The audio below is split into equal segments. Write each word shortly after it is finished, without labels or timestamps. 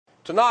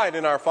Tonight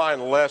in our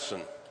final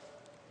lesson,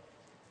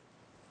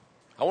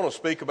 I want to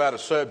speak about a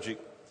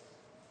subject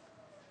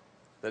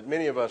that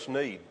many of us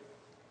need.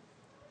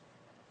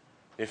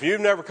 If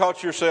you've never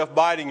caught yourself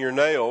biting your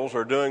nails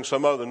or doing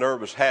some other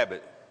nervous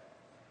habit,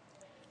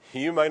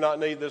 you may not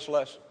need this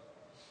lesson.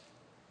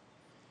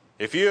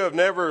 If you have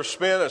never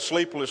spent a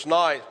sleepless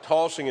night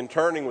tossing and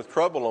turning with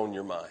trouble on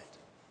your mind,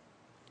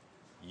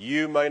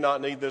 you may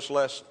not need this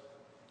lesson.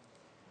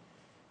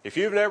 If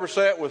you've never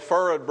sat with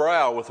furrowed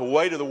brow with the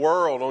weight of the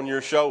world on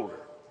your shoulder,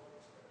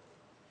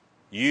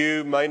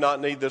 you may not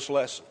need this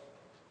lesson.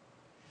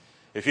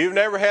 If you've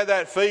never had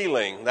that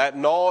feeling, that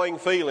gnawing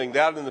feeling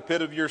down in the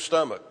pit of your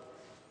stomach,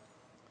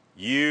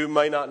 you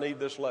may not need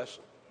this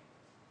lesson.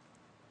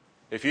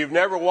 If you've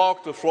never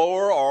walked the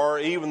floor or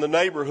even the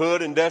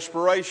neighborhood in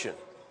desperation,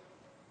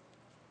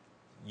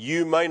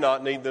 you may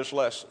not need this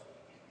lesson.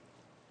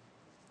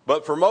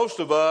 But for most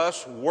of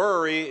us,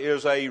 worry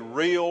is a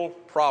real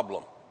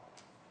problem,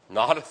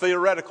 not a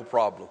theoretical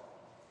problem.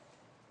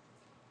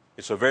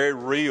 It's a very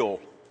real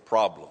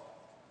problem.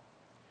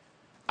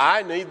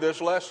 I need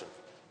this lesson.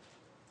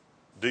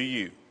 Do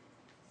you?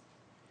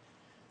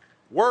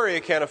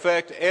 Worry can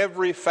affect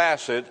every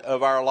facet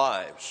of our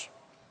lives.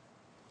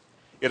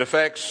 It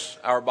affects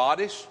our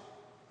bodies.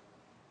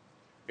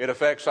 It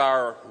affects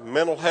our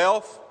mental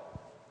health.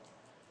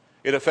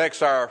 It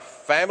affects our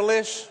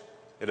families.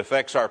 It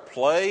affects our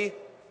play.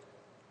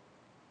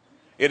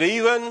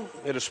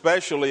 It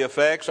especially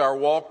affects our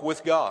walk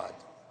with God.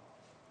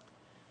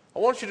 I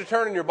want you to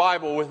turn in your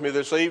Bible with me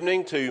this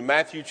evening to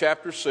Matthew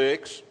chapter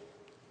 6.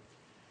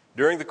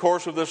 During the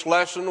course of this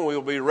lesson,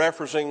 we'll be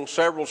referencing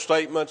several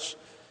statements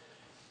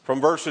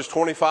from verses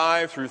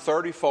 25 through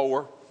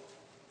 34.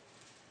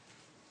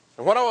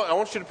 And I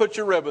want you to put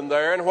your ribbon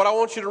there, and what I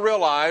want you to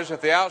realize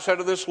at the outset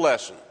of this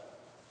lesson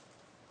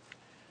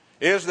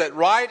is that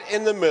right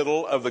in the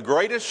middle of the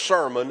greatest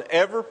sermon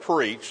ever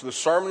preached, the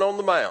Sermon on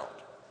the Mount,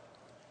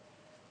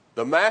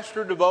 the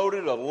Master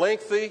devoted a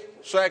lengthy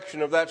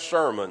section of that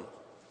sermon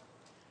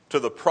to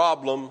the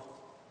problem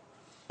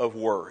of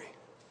worry.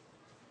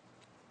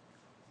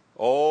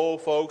 Oh,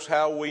 folks,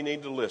 how we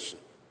need to listen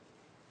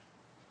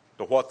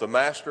to what the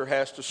Master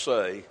has to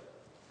say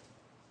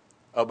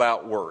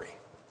about worry.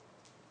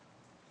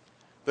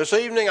 This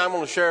evening, I'm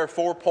going to share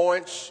 4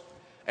 points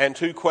and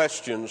 2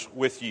 questions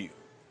with you.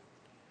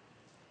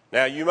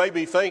 Now, you may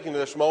be thinking at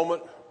this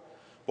moment,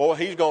 boy,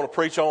 he's going to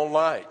preach all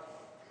night.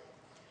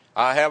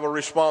 I have a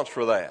response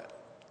for that.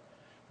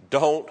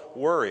 Don't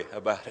worry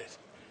about it,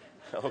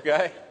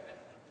 okay?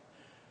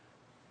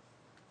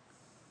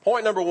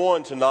 Point number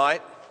 1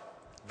 tonight,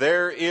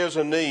 there is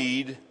a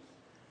need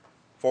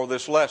for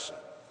this lesson.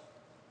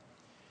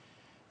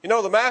 You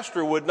know, the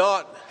Master would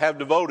not have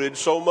devoted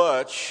so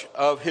much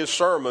of his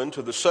sermon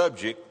to the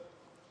subject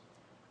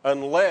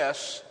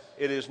unless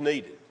it is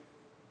needed.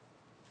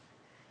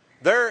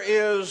 There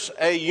is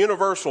a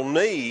universal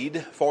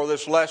need for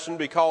this lesson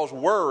because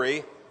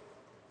worry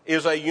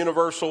is a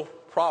universal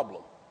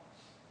problem.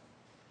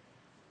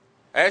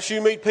 As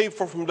you meet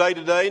people from day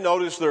to day,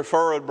 notice their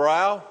furrowed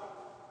brow,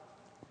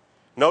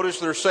 notice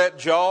their set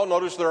jaw,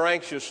 notice their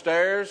anxious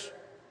stares,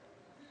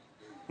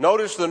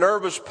 notice the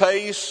nervous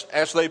pace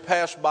as they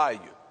pass by you.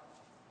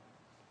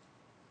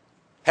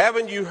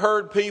 Haven't you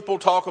heard people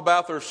talk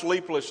about their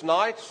sleepless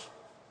nights,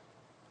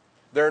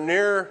 their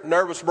near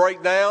nervous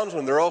breakdowns,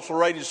 and their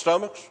ulcerated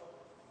stomachs?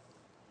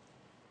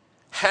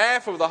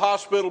 Half of the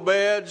hospital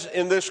beds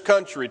in this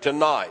country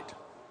tonight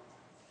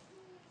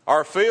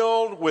are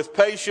filled with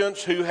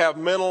patients who have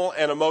mental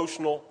and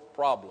emotional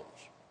problems.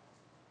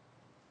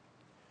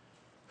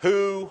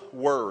 Who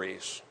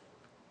worries?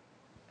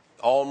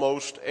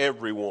 Almost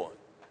everyone.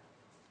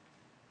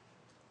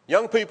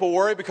 Young people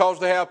worry because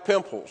they have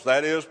pimples.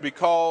 That is,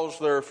 because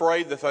they're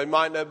afraid that they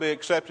might not be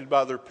accepted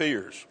by their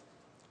peers.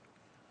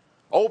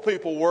 Old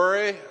people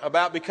worry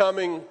about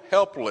becoming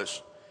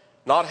helpless,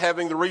 not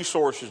having the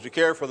resources to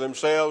care for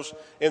themselves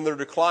in their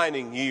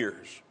declining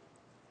years.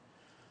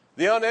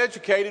 The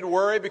uneducated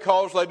worry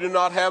because they do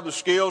not have the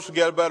skills to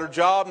get a better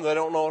job and they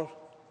don't know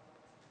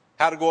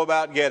how to go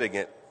about getting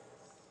it.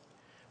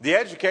 The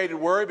educated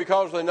worry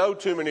because they know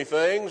too many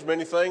things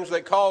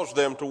that cause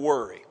them to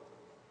worry.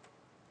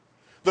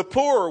 The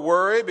poor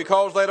worry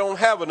because they don't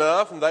have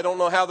enough and they don't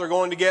know how they're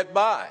going to get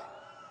by.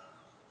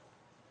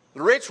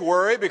 The rich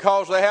worry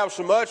because they have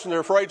so much and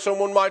they're afraid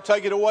someone might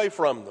take it away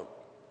from them.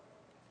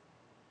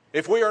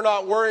 If we are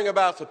not worrying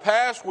about the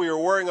past, we are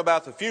worrying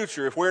about the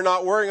future. If we're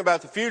not worrying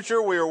about the future,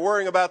 we are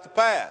worrying about the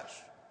past.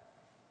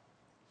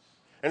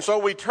 And so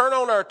we turn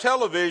on our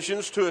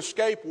televisions to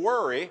escape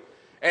worry,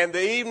 and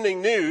the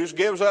evening news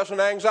gives us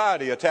an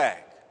anxiety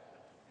attack.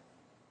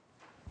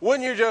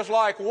 Wouldn't you just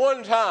like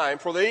one time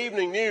for the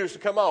evening news to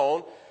come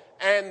on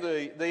and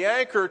the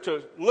anchor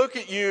to look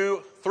at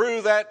you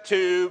through that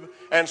tube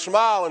and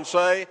smile and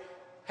say,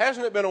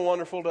 hasn't it been a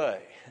wonderful day?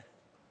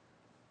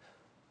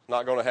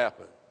 Not going to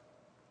happen.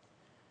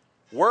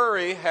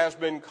 Worry has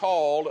been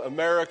called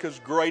America's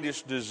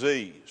greatest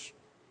disease.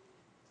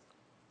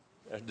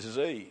 A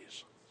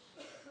disease.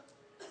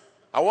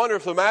 I wonder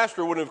if the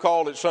master wouldn't have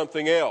called it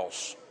something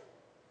else.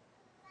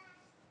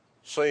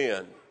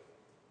 Sin.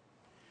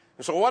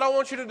 And so what I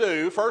want you to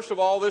do, first of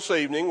all this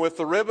evening, with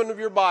the ribbon of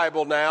your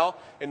Bible now,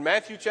 in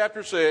Matthew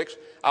chapter 6,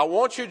 I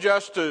want you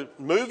just to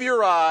move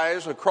your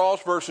eyes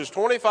across verses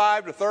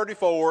 25 to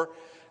 34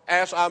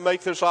 as I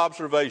make this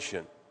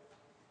observation.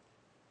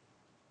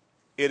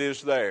 It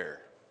is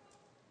there.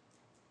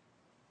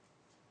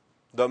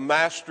 The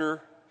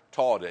Master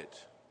taught it.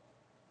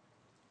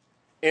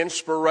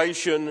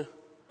 Inspiration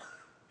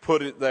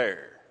put it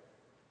there.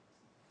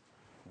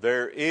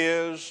 There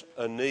is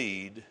a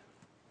need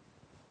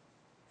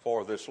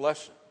for this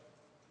lesson.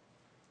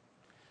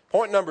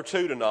 Point number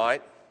 2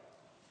 tonight,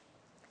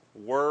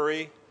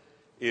 worry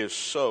is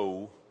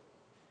so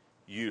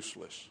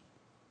useless.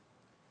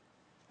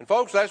 And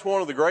folks, that's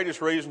one of the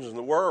greatest reasons in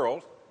the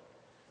world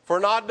for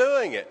not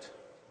doing it.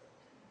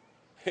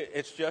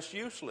 It's just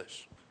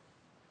useless.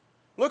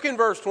 Look in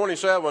verse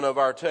 27 of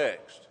our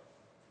text.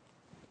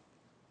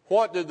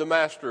 What did the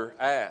master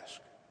ask?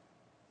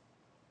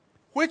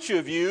 Which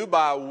of you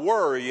by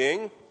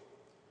worrying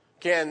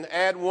can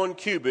add 1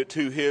 cubit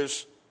to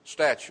his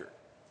stature?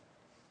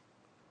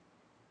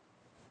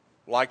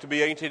 Like to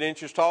be 18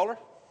 inches taller?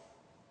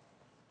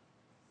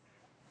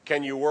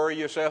 Can you worry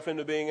yourself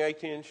into being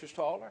 18 inches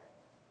taller?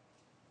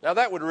 Now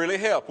that would really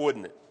help,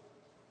 wouldn't it?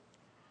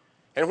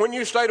 And when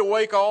you stayed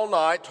awake all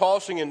night,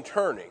 tossing and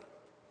turning,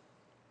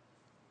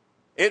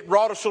 it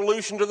brought a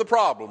solution to the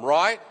problem,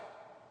 right?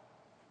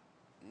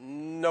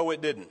 No,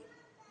 it didn't.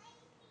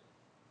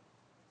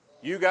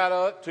 You got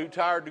up too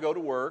tired to go to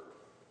work.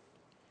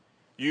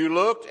 You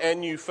looked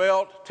and you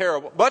felt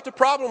terrible. But the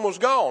problem was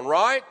gone,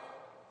 right?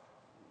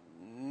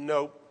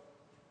 Nope.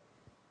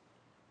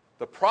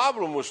 The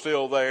problem was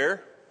still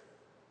there.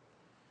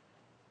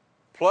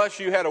 Plus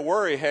you had a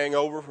worry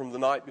hangover from the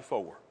night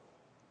before.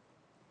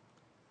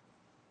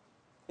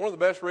 One of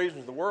the best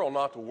reasons in the world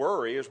not to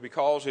worry is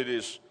because it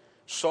is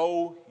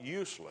so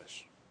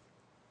useless.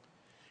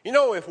 You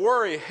know, if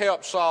worry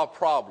helps solve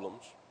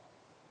problems,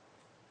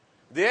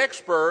 the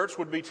experts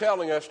would be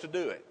telling us to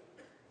do it.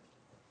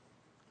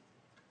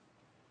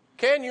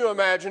 Can you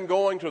imagine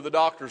going to the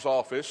doctor's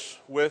office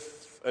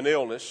with an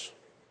illness,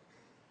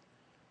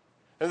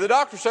 and the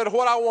doctor said,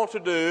 what I want to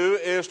do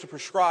is to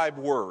prescribe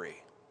worry.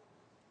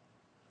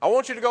 I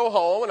want you to go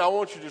home and I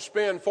want you to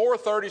spend 4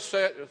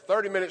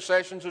 30-minute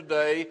sessions a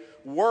day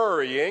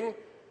worrying,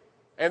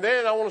 and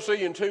then I want to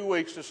see you in 2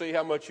 weeks to see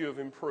how much you have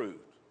improved.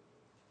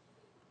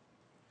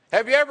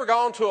 Have you ever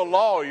gone to a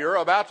lawyer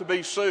about to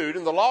be sued,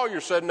 and the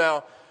lawyer said,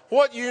 now,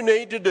 what you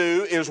need to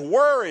do is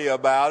worry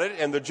about it,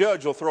 and the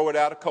judge will throw it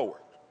out of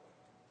court?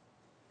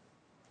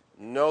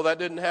 No, that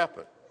didn't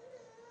happen.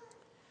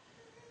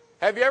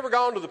 Have you ever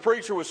gone to the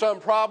preacher with some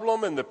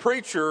problem, and the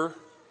preacher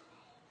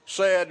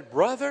said,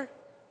 brother,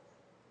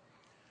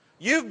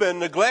 you've been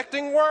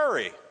neglecting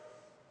worry.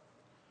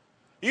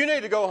 You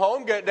need to go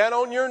home, get down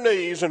on your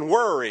knees, and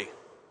worry.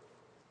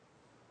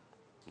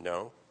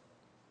 No.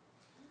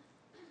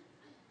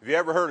 Have you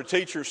ever heard a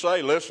teacher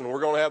say, listen, we're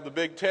going to have the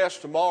big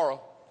test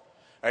tomorrow,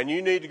 and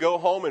you need to go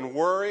home and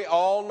worry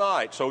all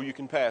night so you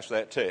can pass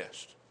that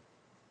test?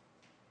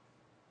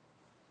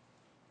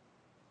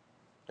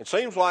 It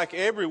seems like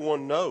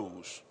everyone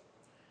knows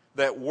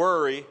that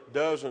worry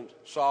doesn't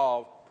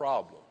solve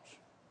problems.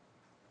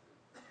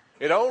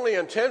 It only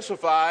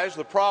intensifies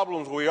the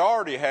problems we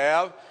already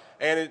have,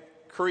 and it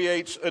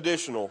creates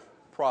additional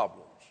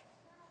problems.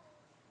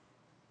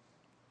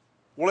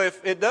 Well,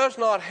 if it does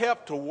not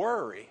help to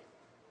worry,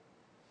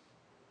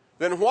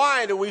 then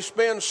why do we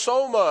spend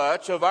so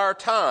much of our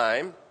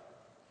time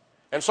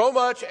and so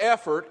much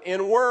effort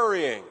in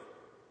worrying?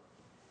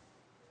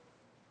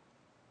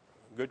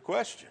 Good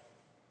question.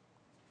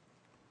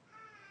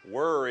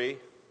 Worry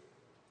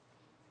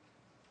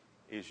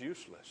is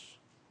useless.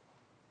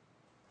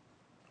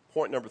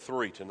 Point number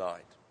 3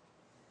 tonight.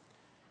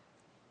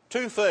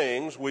 2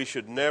 things we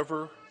should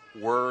never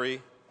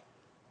worry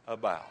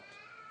about.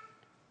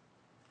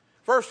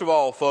 First of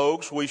all,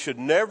 folks, we should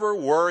never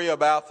worry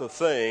about the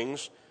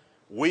things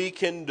we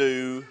can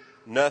do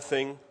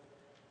nothing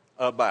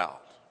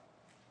about.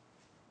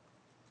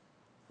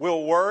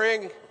 Will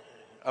worrying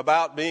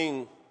about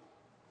being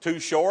too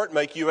short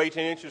make you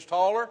 18 inches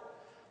taller?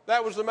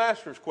 That was the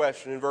master's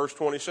question in verse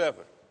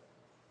 27.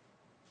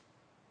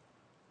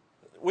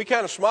 We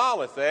kind of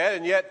smile at that,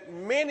 and yet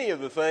many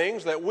of the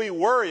things that we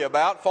worry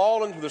about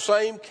fall into the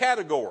same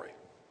category.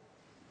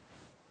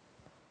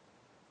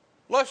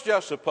 Let's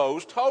just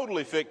suppose,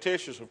 totally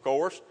fictitious of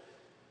course,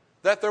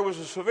 that there was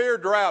a severe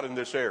drought in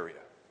this area.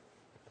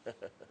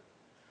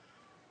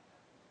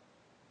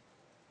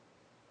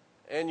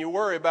 And you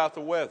worry about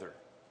the weather.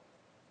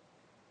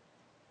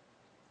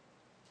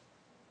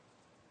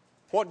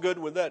 What good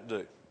would that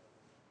do?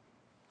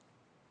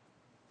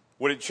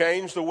 Would it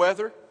change the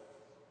weather?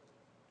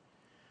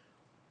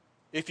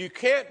 If you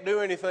can't do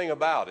anything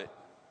about it,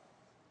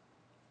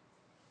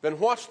 then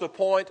what's the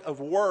point of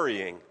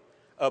worrying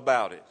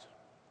about it?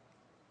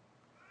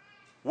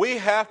 We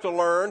have to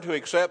learn to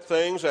accept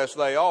things as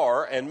they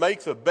are and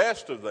make the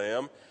best of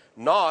them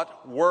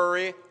not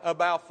worry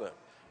about them.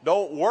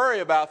 Don't worry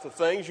about the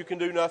things you can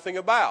do nothing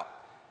about.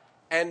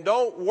 And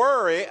don't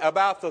worry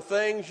about the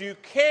things you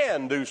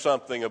can do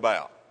something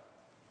about.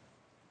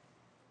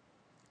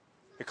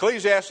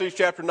 Ecclesiastes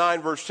chapter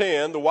 9, verse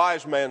 10, the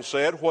wise man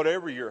said,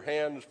 whatever your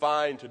hands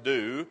find to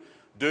do,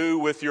 do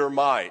with your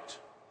might.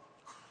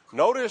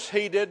 Notice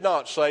he did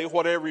not say,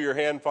 whatever your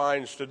hand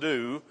finds to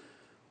do,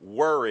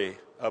 worry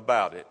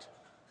about it.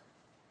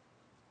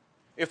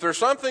 If there's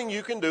something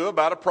you can do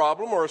about a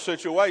problem or a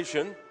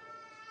situation,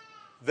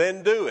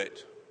 then do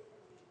it.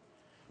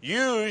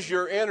 Use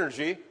your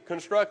energy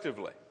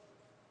constructively.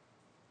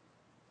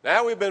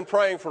 Now we've been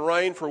praying for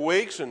rain for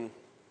weeks, and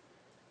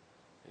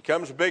it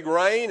comes a big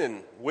rain,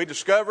 and we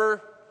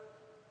discover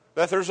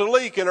that there's a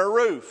leak in our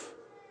roof.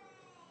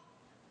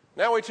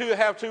 Now we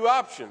have two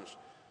options.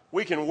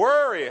 We can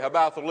worry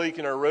about the leak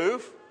in our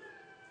roof,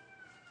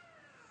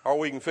 or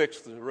we can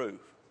fix the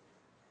roof.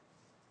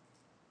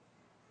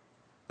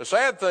 The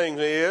sad thing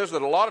is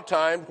that a lot of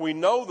times we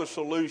know the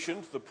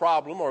solution to the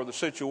problem or the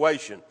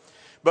situation,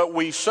 but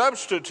we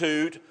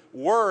substitute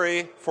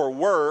worry for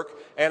work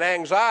and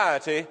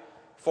anxiety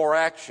for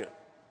action.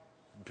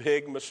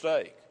 Big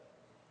mistake.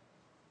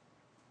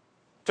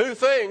 Two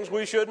things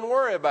we shouldn't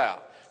worry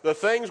about. The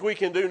things we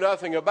can do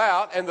nothing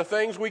about and the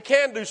things we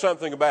can do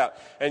something about.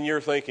 And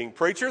you're thinking,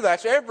 preacher,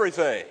 that's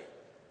everything.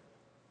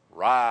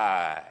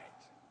 Right.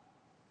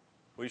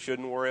 We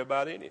shouldn't worry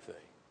about anything.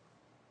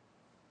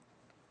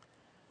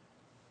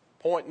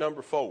 Point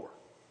number 4.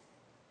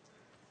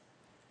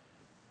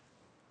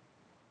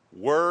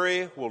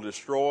 Worry will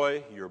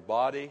destroy your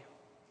body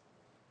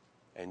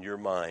and your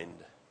mind.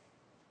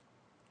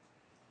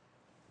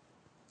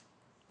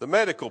 The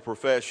medical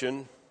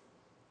profession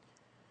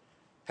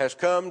has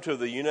come to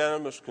the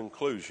unanimous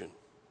conclusion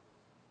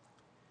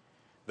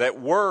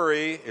that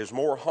worry is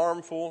more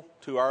harmful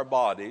to our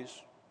bodies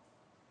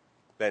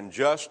than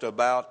just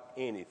about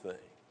anything.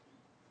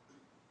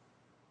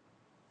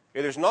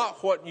 It is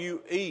not what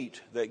you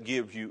eat that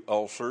gives you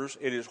ulcers,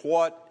 it is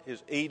what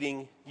is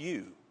eating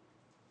you.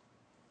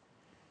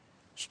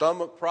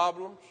 Stomach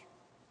problems,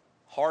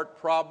 heart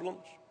problems,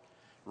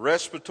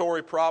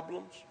 respiratory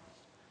problems,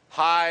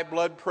 high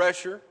blood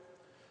pressure,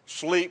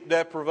 sleep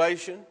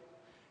deprivation,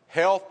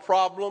 health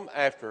problem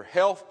after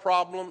health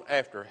problem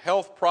after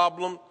health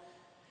problem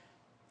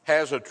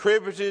has been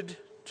attributed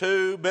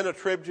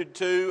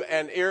to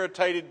and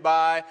irritated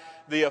by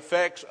the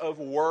effects of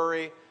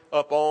worry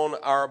upon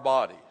our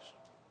bodies.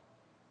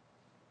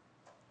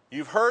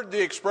 You've heard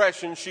the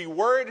expression, she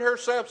worried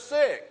herself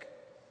sick.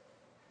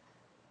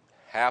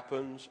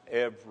 Happens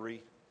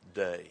every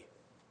day.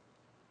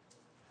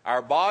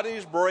 Our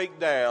bodies break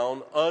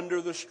down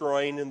under the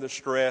strain and the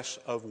stress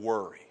of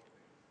worry.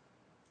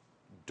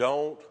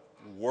 Don't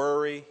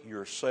worry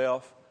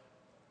yourself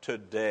to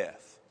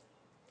death.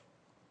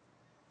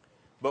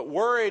 But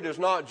worry does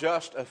not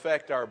just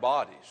affect our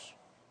bodies.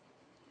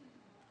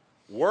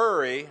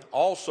 Worry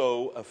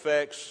also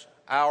affects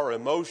our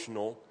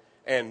emotional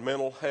and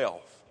mental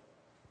health.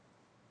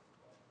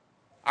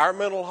 Our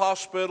mental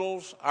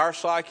hospitals, our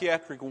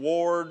psychiatric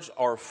wards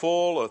are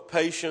full of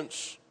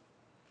patients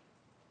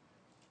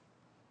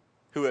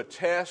who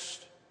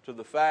attest to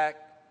the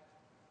fact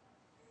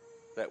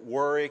that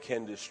worry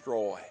can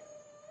destroy.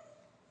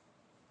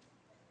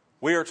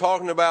 We are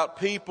talking about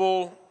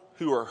people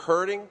who are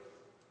hurting.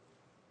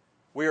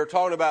 We are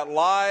talking about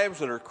lives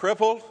that are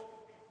crippled.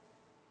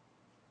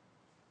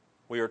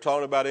 We are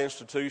talking about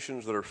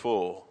institutions that are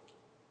full.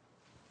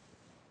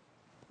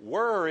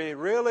 Worry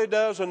really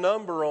does a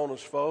number on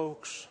us,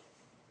 folks.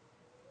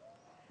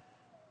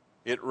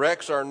 It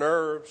wrecks our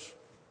nerves.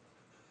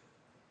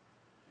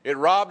 It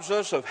robs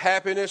us of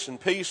happiness and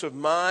peace of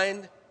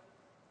mind.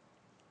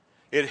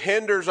 It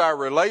hinders our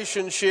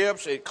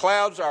relationships. It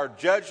clouds our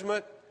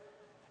judgment.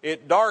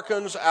 It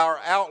darkens our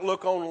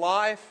outlook on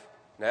life.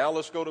 Now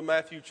let's go to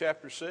Matthew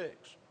chapter 6.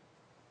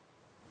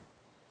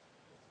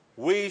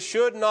 We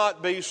should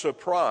not be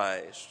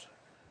surprised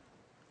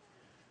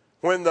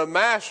when the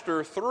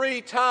Master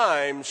 3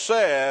 times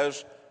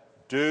says,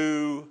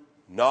 do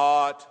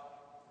not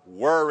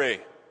worry.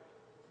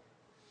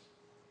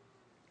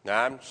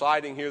 Now I'm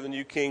citing here the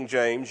New King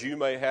James. You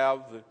may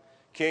have the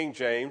King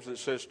James that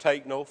says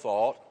take no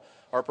thought,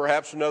 or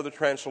perhaps another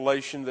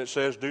translation that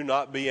says do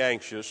not be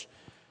anxious.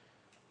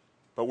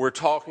 But we're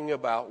talking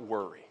about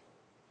worry.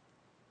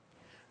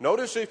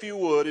 Notice, if you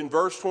would, in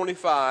verse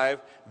 25,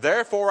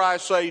 therefore I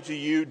say to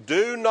you,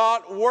 do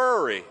not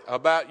worry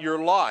about your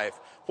life,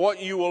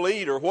 what you will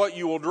eat or what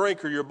you will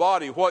drink, or your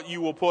body, what you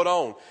will put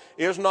on.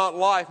 Is not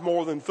life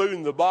more than food,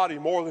 and the body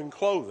more than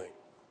clothing?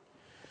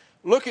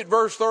 Look at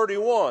verse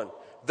 31.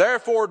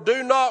 Therefore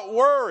do not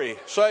worry,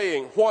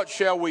 saying, what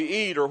shall we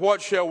eat, or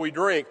what shall we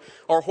drink,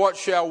 or what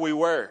shall we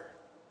wear?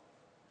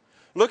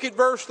 Look at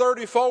verse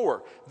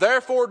 34.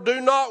 Therefore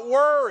do not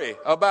worry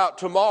about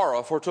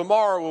tomorrow, for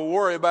tomorrow will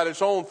worry about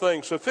its own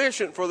things.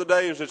 Sufficient for the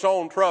day is its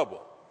own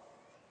trouble.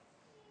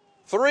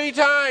 3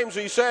 times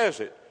he says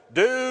it.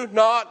 Do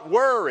not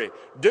worry.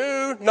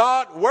 Do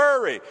not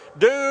worry.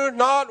 Do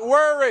not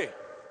worry.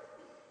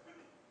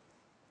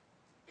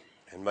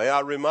 And may I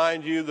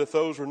remind you that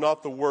those are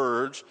not the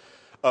words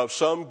of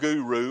some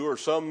guru or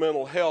some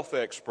mental health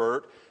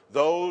expert.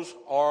 Those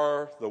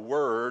are the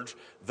words,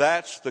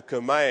 that's the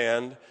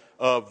command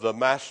of the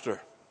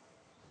Master.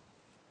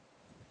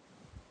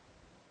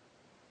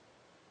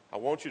 I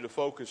want you to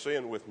focus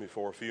in with me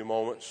for a few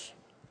moments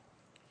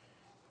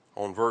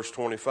on verse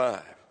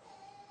 25.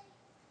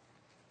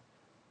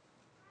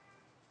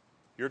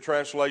 Your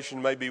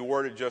translation may be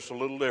worded just a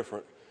little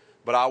different,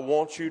 but I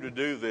want you to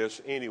do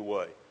this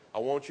anyway. I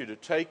want you to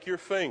take your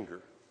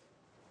finger,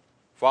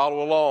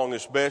 follow along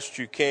as best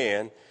you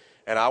can,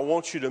 and I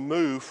want you to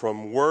move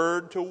from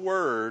word to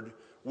word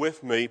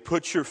with me.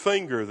 Put your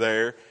finger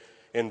there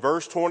in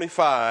verse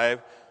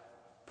 25.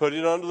 Put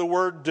it under the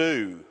word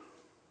do.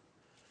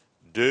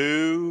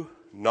 Do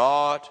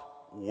not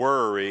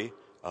worry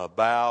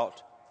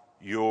about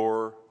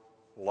your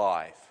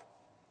life.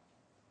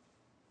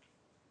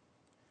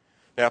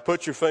 Now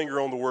put your finger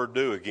on the word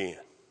do again.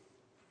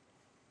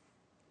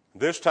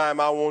 This time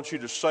I want you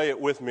to say it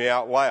with me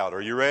out loud.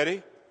 Are you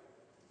ready?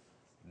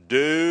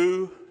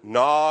 Do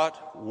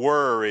not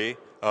worry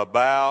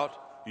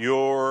about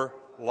your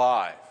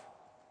life.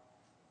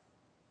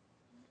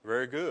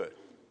 Very good.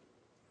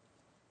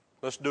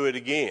 Let's do it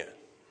again.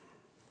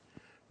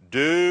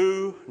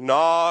 Do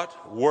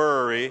not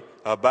worry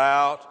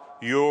about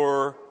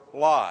your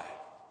life.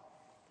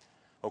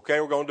 Okay,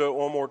 we're going to do it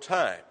one more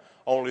time.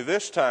 Only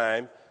this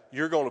time,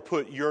 you're going to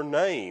put your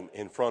name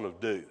in front of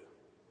do.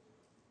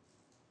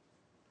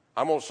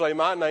 I'm going to say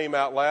my name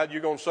out loud.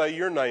 You're going to say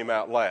your name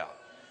out loud.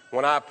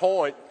 When I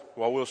point,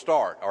 well, we'll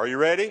start. Are you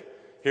ready?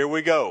 Here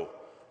we go.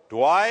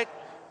 Dwight,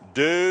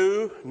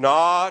 do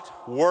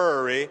not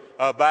worry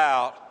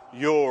about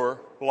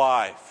your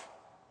life.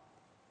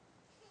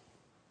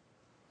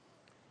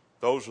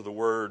 Those are the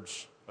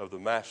words of the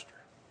Master.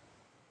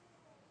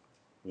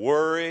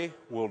 Worry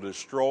will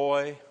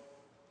destroy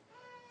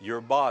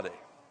your body,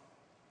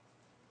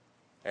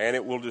 and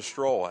it will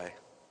destroy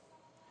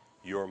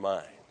your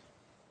mind.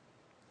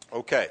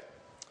 Okay,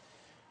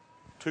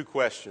 2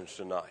 questions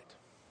tonight.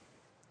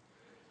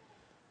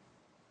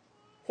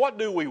 What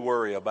do we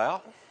worry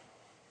about?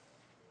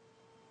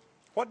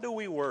 What do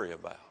we worry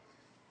about?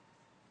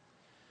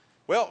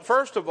 Well,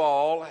 first of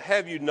all,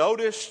 have you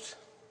noticed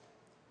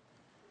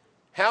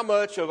how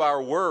much of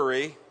our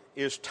worry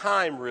is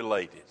time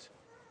related?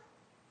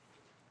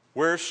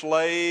 We're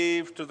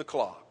slaves to the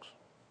clocks.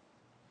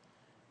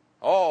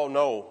 Oh,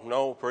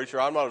 no, preacher,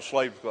 I'm not a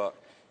slave to the clock.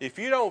 If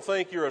you don't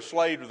think you're a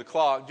slave to the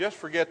clock, just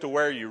forget to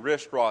wear your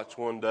wristwatch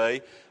one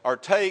day, or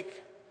take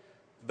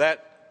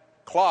that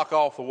clock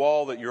off the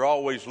wall that you're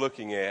always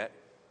looking at.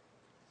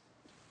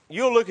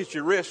 You'll look at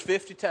your wrist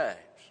 50 times.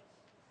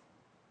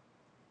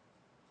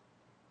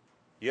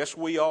 Yes,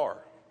 we are.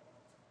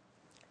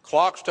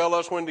 Clocks tell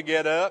us when to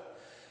get up.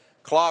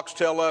 Clocks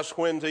tell us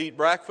when to eat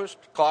breakfast.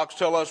 Clocks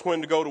tell us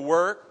when to go to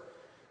work.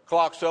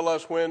 Clocks tell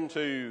us when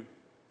to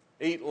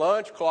eat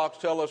lunch. Clocks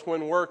tell us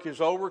when work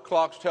is over.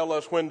 Clocks tell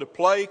us when to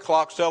play.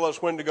 Clocks tell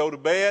us when to go to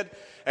bed.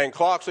 And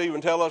clocks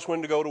even tell us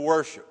when to go to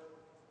worship.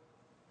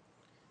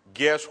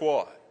 Guess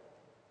what?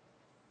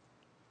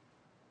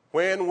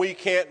 When we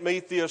can't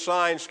meet the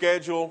assigned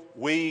schedule,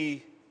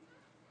 we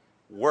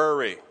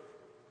worry.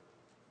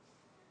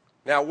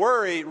 Now,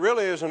 worry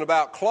really isn't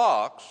about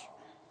clocks.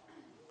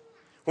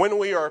 When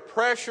we are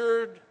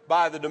pressured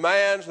by the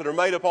demands that are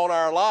made upon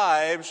our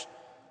lives,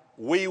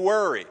 we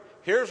worry.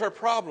 Here's our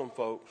problem,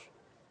 folks.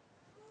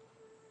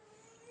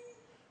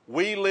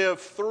 We live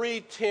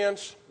 3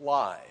 tense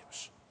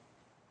lives.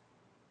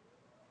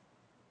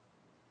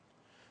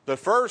 The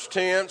first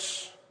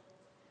tense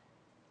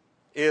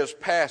is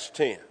past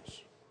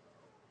tense.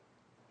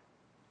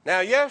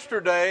 Now,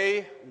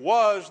 yesterday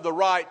was the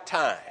right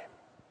time,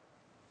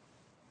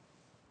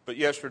 but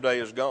yesterday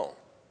is gone.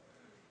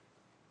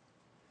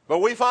 But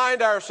we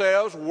find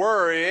ourselves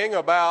worrying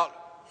about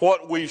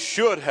what we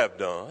should have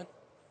done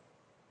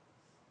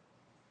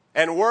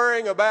and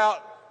worrying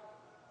about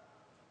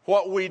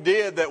what we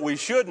did that we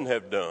shouldn't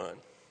have done.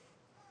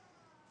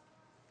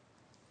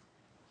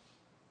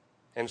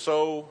 And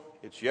so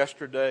it's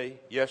yesterday,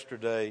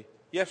 yesterday,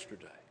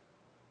 yesterday.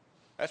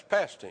 That's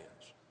past tense.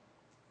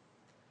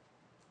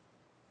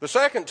 The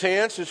second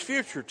tense is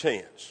future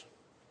tense.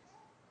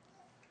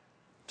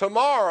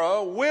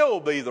 Tomorrow will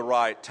be the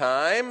right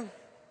time,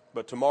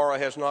 but tomorrow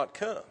has not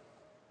come.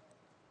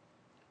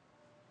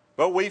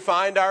 But we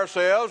find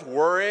ourselves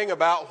worrying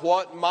about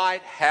what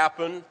might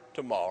happen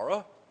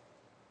tomorrow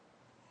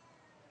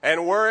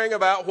and worrying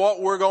about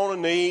what we're going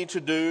to need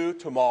to do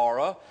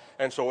tomorrow.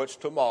 And so it's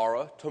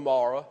tomorrow,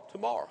 tomorrow,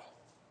 tomorrow.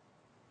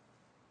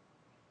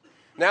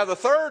 Now the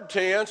third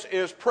tense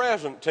is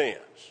present tense.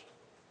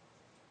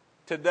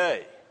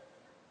 Today.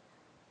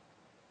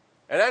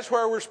 And that's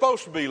where we're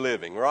supposed to be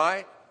living,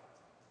 right?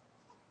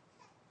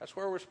 That's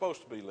where we're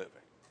supposed to be living.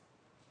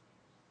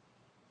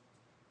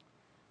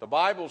 The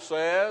Bible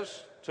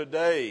says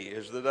today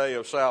is the day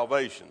of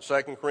salvation,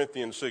 2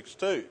 Corinthians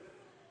 6:2.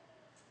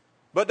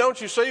 But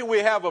don't you see, we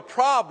have a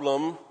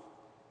problem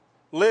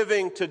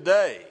living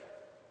today.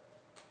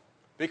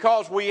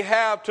 Because we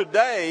have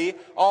today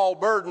all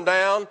burdened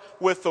down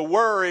with the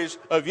worries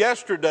of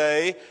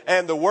yesterday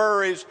and the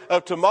worries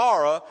of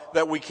tomorrow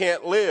that we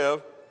can't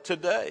live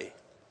today.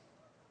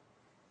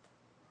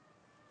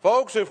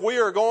 Folks, if we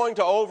are going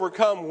to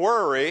overcome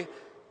worry,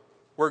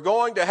 we're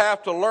going to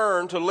have to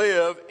learn to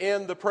live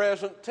in the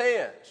present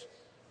tense.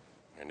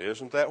 And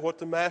isn't that what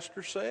the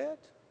Master said?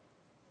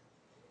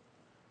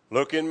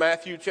 Look in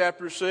Matthew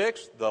chapter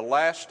 6, the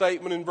last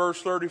statement in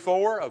verse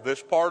 34 of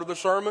this part of the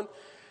sermon.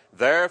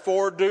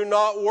 Therefore do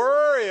not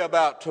worry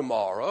about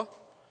tomorrow,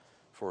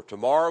 for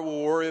tomorrow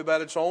will worry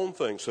about its own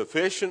things.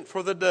 Sufficient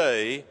for the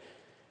day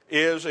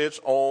is its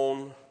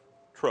own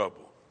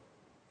trouble.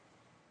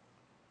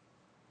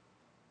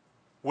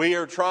 We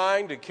are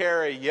trying to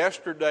carry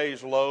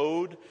yesterday's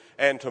load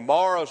and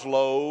tomorrow's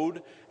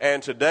load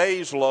and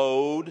today's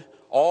load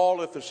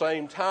all at the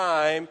same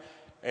time,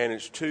 and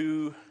it's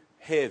too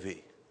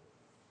heavy.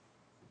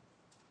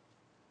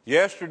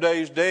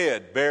 Yesterday's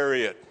dead,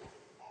 bury it.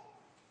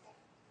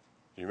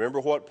 You remember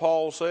what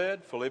Paul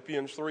said,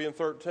 Philippians 3 and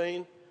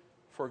 13?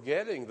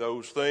 Forgetting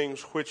those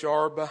things which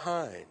are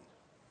behind.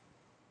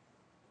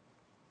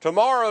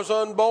 Tomorrow's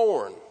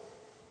unborn.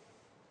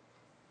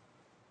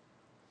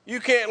 You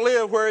can't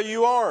live where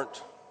you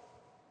aren't.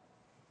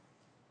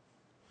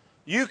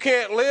 You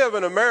can't live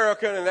in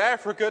America and in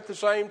Africa at the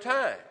same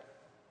time.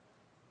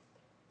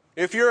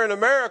 If you're in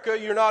America,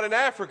 you're not in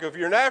Africa. If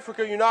you're in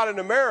Africa, you're not in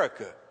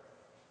America.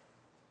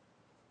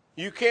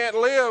 You can't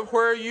live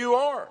where you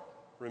aren't.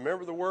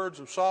 Remember the words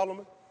of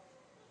Solomon?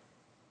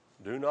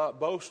 Do not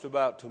boast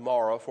about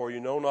tomorrow, for you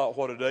know not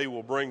what a day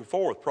will bring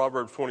forth.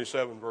 Proverbs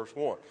 27, verse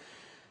 1.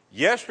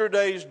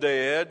 Yesterday's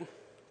dead.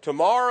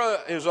 Tomorrow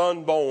is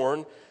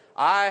unborn.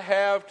 I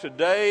have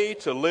today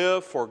to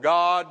live for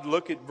God.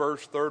 Look at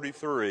verse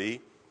 33.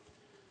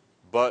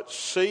 But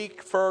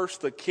seek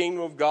first the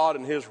kingdom of God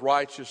and his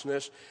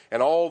righteousness,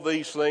 and all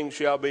these things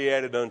shall be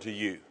added unto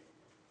you.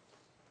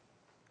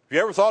 Have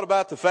you ever thought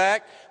about the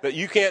fact that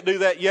you can't do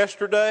that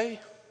yesterday?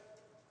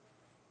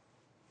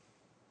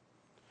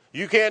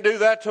 You can't do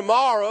that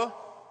tomorrow.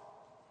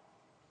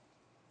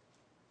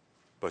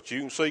 But you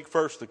can seek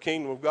first the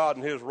kingdom of God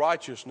and his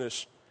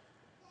righteousness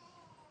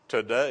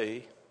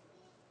today.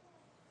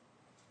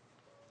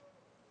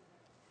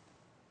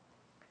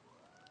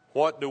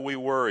 What do we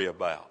worry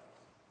about?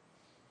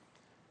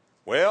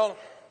 Well,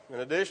 in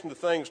addition to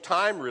things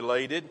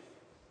time-related,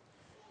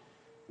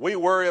 we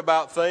worry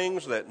about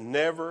things that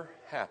never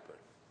happen.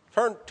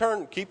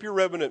 Turn, keep your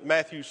ribbon at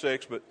Matthew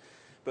 6,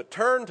 but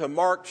turn to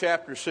Mark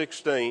chapter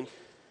 16.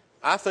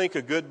 I think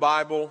a good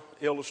Bible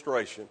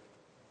illustration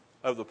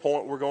of the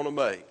point we're going to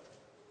make.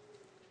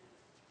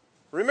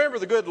 Remember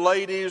the good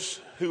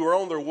ladies who were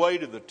on their way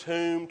to the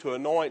tomb to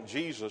anoint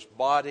Jesus'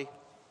 body?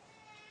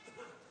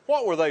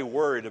 What were they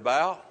worried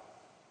about?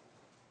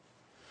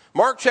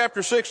 Mark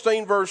chapter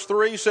 16 verse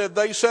 3 said,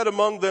 they said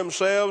among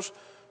themselves,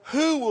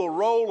 who will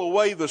roll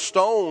away the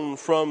stone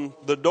from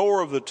the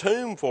door of the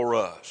tomb for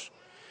us?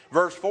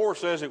 Verse 4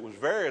 says it was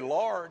very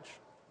large.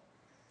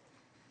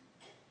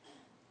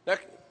 Now,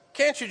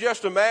 can't you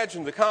just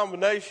imagine the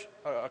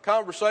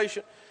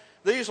conversation?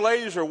 These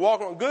ladies are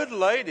walking, good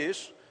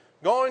ladies,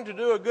 going to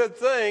do a good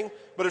thing,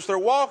 but as they're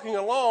walking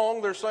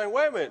along, they're saying,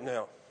 wait a minute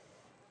now,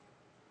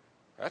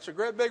 that's a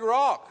great big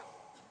rock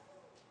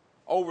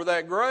over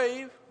that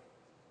grave.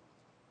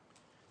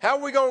 How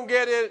are we going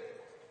to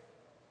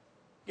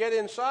get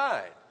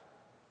inside?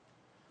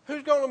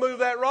 Who's going to move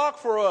that rock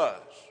for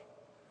us?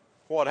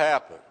 What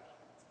happened?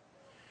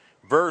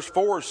 Verse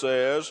 4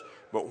 says,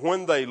 but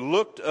when they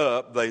looked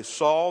up, they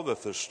saw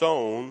that the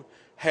stone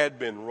had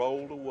been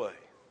rolled away.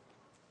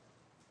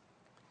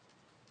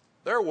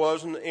 There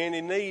wasn't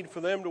any need for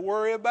them to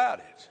worry about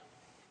it.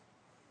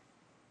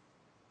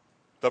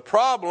 The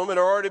problem had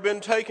already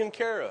been taken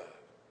care of.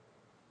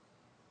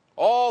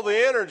 All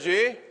the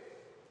energy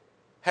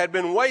had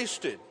been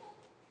wasted.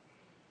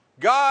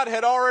 God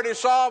had already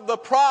solved the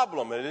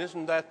problem, and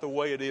isn't that the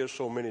way it is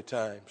so many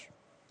times?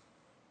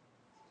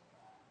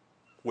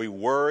 We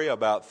worry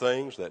about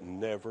things that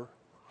never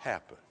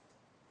happen.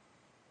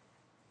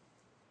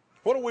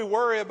 What do we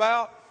worry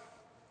about?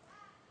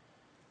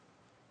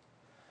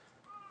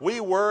 We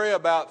worry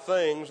about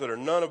things that are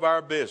none of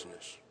our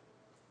business.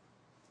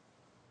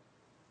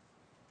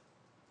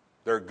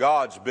 They're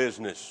God's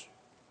business.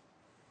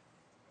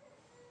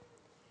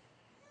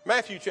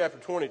 Matthew chapter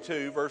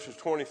 22, verses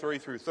 23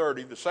 through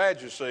 30, the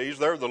Sadducees,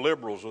 they're the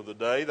liberals of the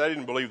day. They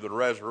didn't believe the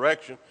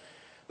resurrection.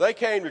 They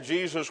came to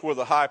Jesus with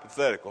a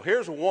hypothetical.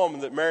 Here's a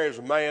woman that marries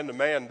a man, the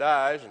man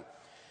dies, and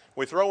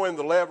we throw in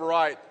the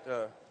Levirate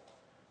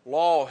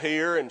law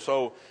here, and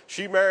so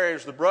she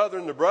marries the brother,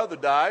 and the brother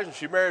dies, and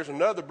she marries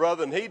another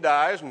brother, and he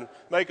dies, and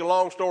make a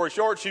long story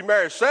short, she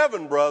marries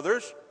 7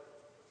 brothers,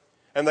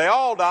 and they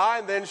all die,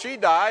 and then she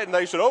died, and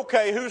they said,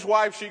 okay, whose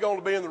wife is she going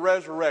to be in the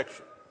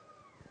resurrection?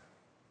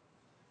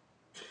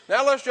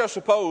 Now let's just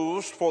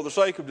suppose, for the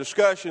sake of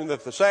discussion,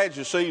 that the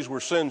Sadducees were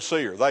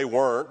sincere. They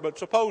weren't, but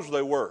suppose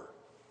they were.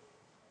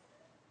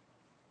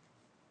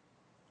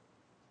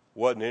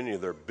 Wasn't any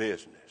of their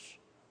business.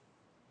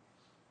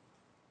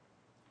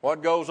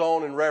 What goes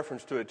on in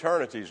reference to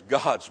eternity is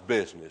God's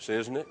business,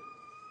 isn't it?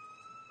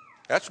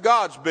 That's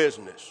God's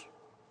business.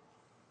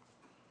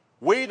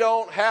 We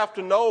don't have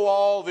to know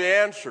all the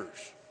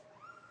answers.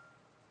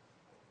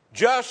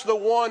 Just the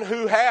one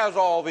who has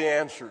all the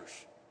answers.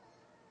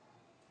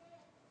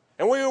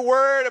 And we are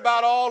worried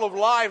about all of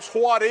life's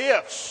what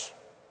ifs.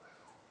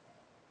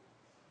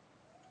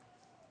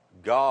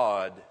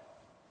 God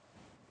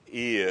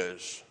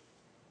is.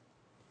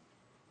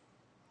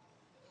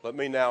 Let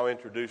me now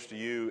introduce to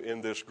you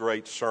in this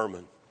great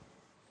sermon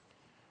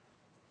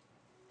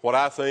what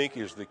I think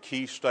is the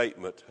key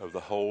statement of the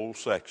whole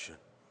section.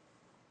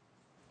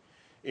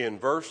 In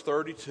verse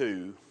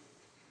 32,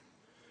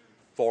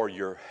 for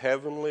your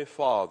heavenly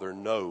Father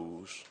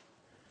knows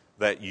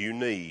that you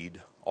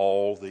need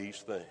all these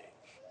things.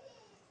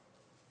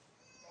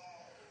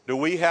 Do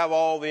we have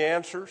all the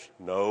answers?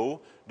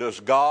 No. Does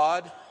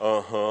God?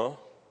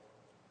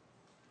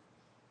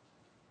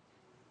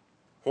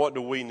 What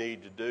do we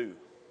need to do?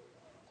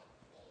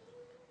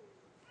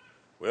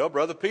 Well,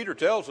 Brother Peter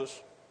tells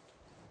us.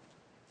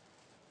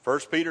 1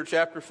 Peter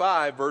chapter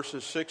 5,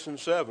 verses 6 and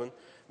 7.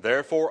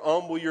 Therefore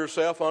humble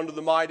yourself under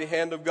the mighty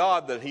hand of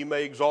God, that he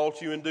may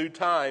exalt you in due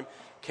time,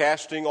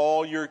 casting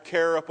all your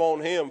care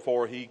upon him,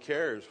 for he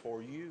cares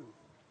for you.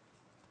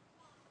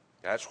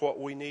 That's what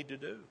we need to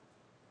do.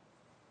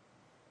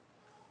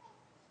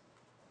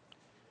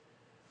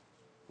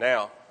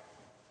 Now,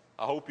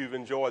 I hope you've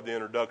enjoyed the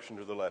introduction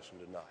to the lesson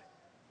tonight.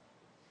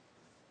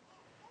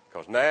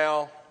 Because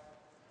now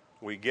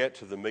we get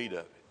to the meat of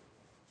it.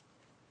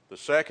 The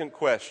second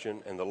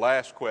question and the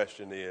last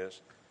question is,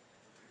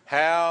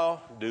 how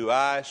do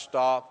I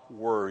stop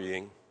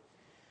worrying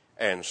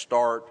and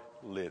start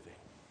living?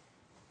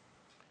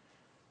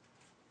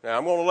 Now,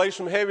 I'm going to lay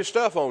some heavy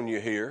stuff on you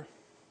here,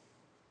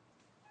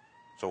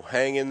 so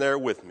hang in there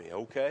with me,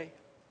 okay?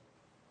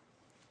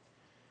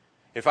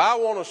 If I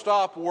want to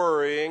stop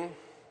worrying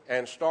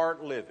and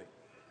start living,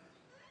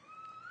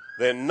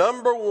 then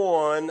number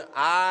one,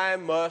 I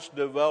must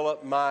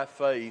develop my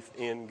faith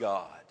in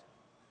God.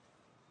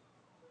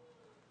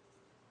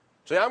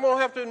 See, I'm going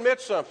to have to admit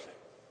something.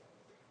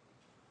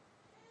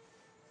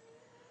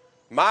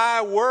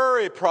 My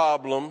worry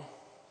problem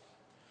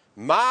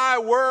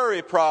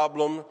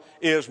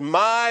is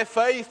my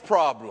faith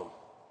problem.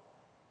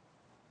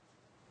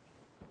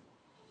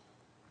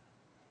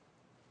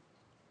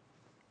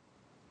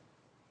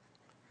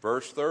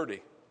 Verse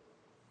 30.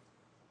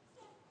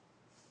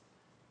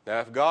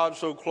 Now, if God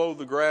so clothe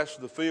the grass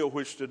of the field,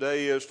 which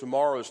today is,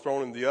 tomorrow is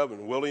thrown in the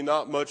oven, will he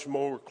not much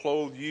more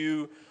clothe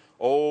you,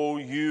 O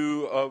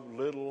you of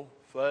little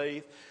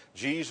faith?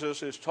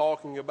 Jesus is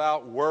talking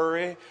about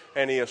worry,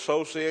 and he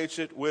associates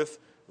it with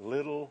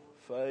little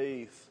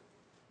faith.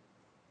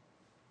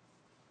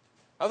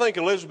 I think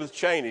Elizabeth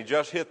Cheney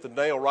just hit the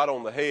nail right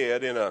on the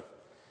head in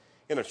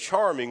a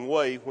charming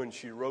way when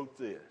she wrote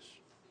this.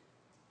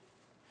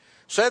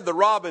 Said the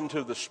robin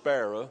to the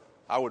sparrow,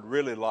 I would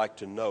really like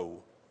to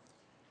know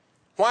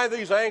why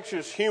these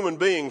anxious human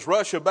beings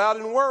rush about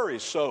and worry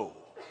so.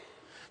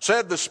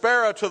 Said the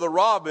sparrow to the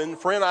robin,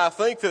 friend, I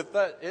think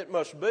that it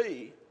must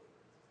be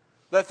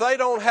that they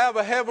don't have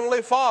a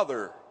heavenly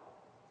Father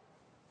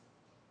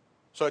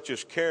such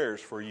as cares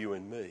for you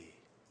and me.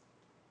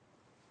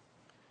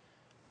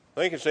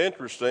 I think it's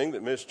interesting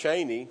that Miss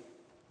Cheney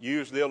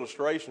used the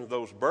illustration of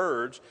those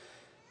birds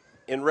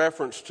in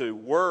reference to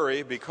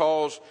worry,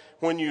 because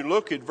when you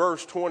look at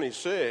verse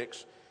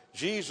 26,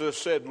 Jesus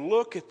said,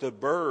 look at the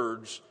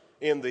birds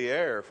in the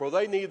air, for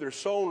they neither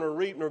sow nor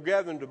reap nor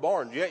gather into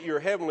barns, yet your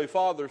heavenly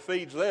Father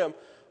feeds them.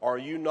 Are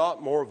you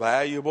not more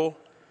valuable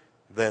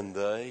than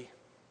they?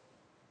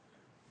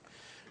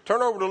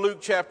 Turn over to Luke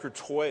chapter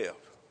 12.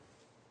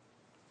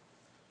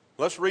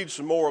 Let's read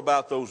some more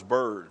about those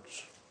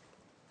birds.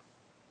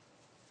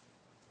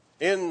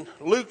 In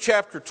Luke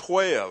chapter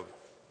 12,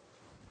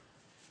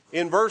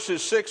 in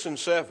verses 6 and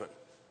 7,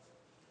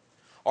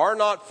 are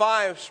not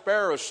 5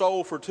 sparrows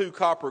sold for 2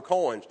 copper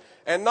coins,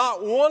 and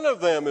not one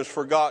of them is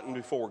forgotten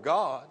before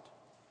God?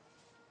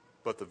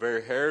 But the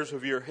very hairs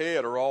of your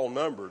head are all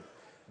numbered.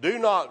 Do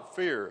not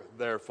fear,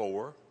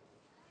 therefore.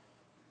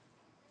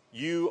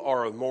 You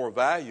are of more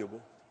value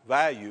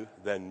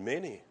than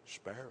many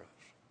sparrows.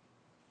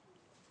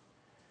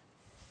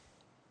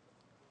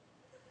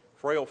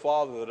 Frail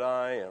father that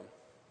I am,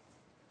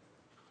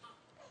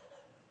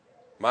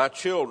 my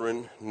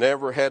children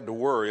never had to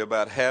worry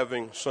about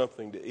having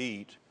something to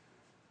eat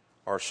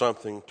or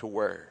something to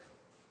wear.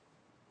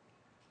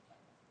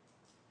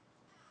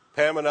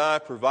 Pam and I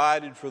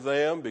provided for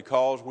them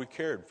because we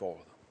cared for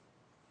them.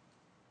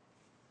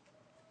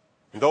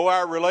 And though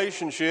our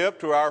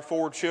relationship to our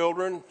 4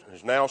 children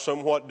is now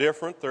somewhat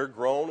different, they're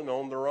grown and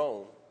on their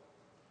own,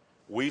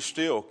 we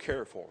still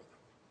care for them.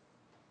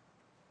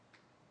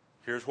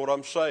 Here's what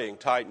I'm saying,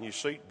 tighten your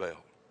seatbelt.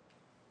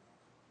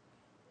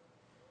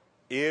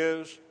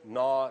 Is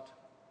not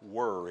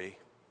worry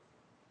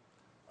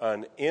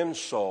an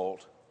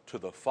insult to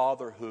the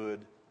fatherhood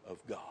of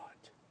God?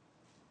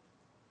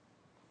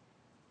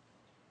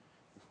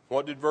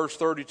 What did verse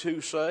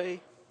 32 say?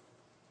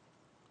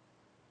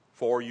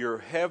 for your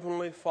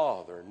heavenly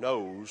Father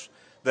knows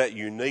that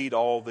you need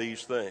all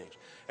these things.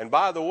 And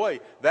by the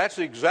way, that's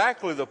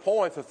exactly the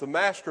point that the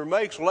Master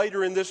makes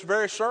later in this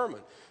very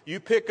sermon. You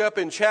pick up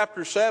in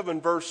chapter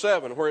 7, verse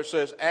 7, where it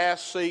says,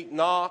 ask, seek,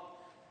 knock,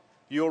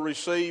 you'll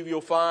receive,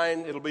 you'll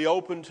find, it'll be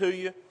open to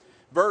you.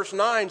 Verse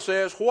 9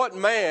 says, what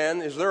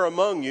man is there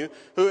among you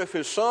who if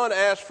his son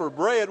asks for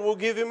bread will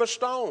give him a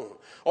stone?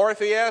 Or if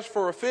he asks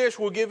for a fish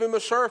will give him a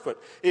serpent?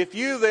 If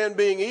you then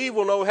being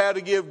evil know how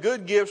to give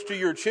good gifts to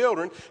your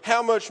children,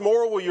 how much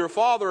more will your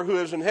Father who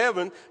is in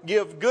heaven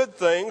give good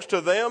things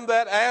to them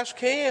that ask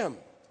him?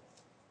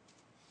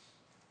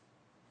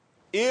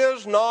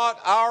 Is not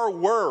our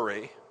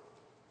worry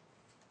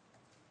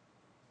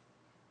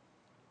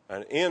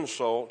an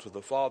insult to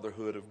the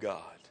fatherhood of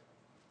God?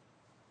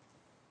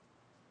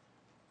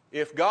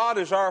 If God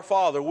is our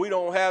Father, we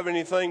don't have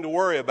anything to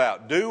worry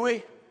about, do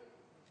we?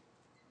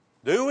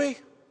 Do we?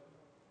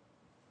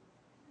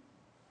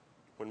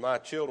 When my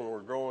children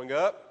were growing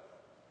up,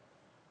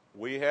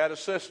 we had a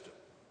system.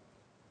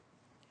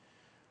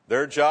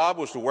 Their job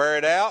was to wear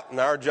it out, and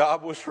our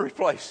job was to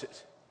replace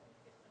it.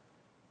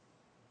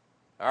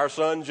 Our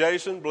son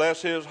Jason,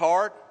 bless his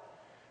heart,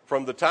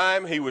 from the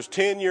time he was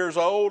 10 years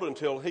old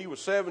until he was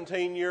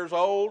 17 years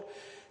old,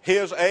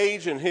 his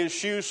age and his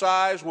shoe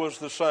size was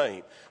the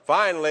same.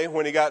 Finally,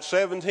 when he got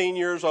 17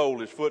 years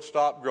old, his foot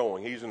stopped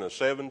growing. He's in a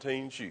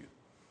 17 shoe.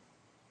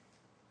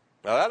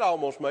 Now, that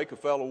almost make a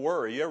fellow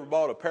worry. You ever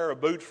bought a pair of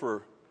boots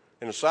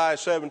in a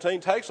size 17?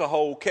 Takes a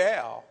whole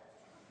cow.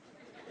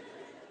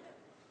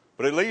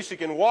 But at least he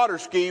can water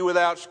ski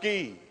without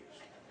skis.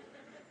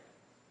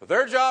 But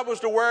their job was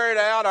to wear it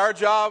out. Our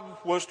job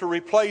was to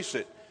replace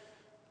it.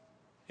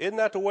 Isn't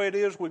that the way it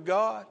is with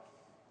God?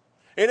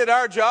 Isn't it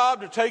our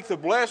job to take the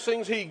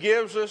blessings he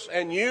gives us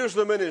and use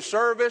them in his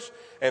service,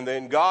 and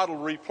then God will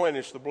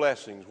replenish the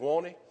blessings,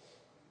 won't he?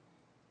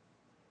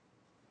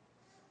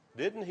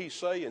 Didn't he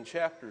say in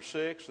chapter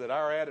 6 that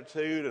our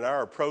attitude and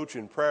our approach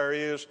in prayer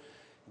is,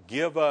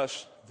 give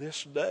us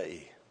this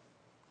day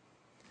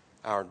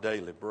our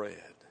daily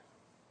bread?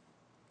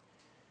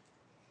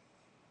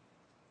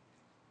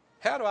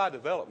 How do I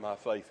develop my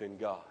faith in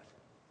God?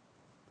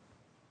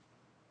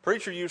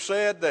 Preacher, you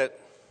said that,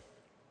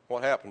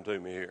 what happened to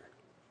me here?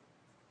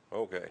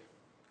 Okay,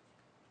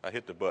 I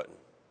hit the button.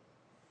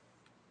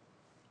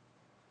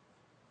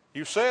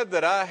 You said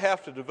that I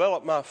have to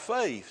develop my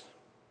faith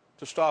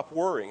to stop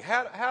worrying.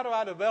 How do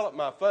I develop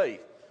my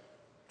faith?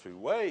 Two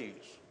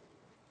ways.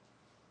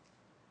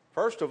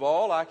 First of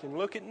all, I can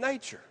look at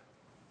nature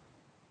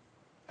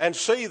and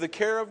see the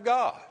care of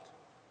God.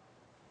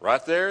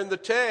 Right there in the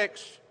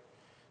text,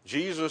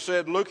 Jesus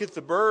said, look at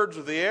the birds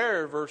of the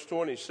air, verse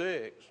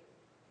 26.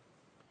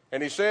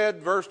 And he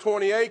said, verse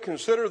 28,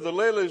 consider the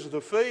lilies of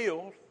the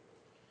field.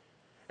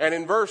 And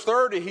in verse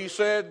 30, he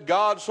said,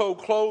 God so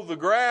clothed the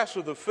grass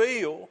of the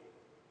field.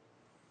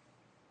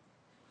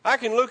 I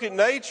can look at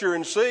nature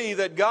and see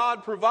that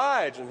God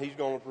provides, and he's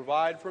going to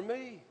provide for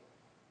me.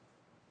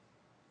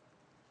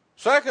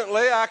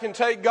 Secondly, I can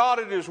take God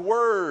at his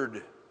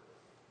word,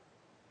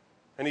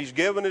 and he's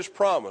given his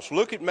promise.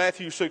 Look at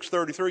Matthew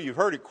 6:33. You've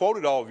heard it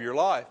quoted all of your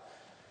life.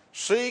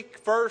 Seek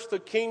first the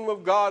kingdom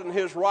of God and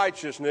his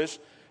righteousness,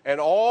 and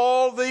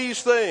all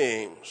these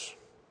things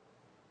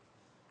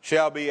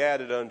shall be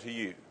added unto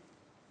you.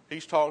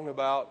 He's talking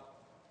about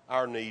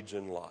our needs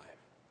in life.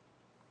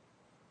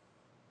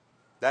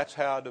 That's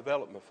how I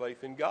develop my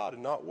faith in God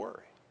and not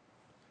worry.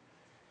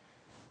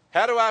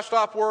 How do I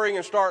stop worrying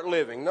and start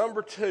living?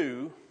 Number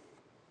 2,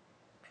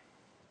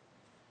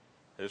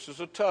 this is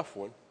a tough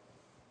one.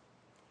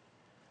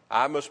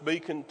 I must be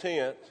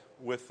content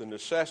with the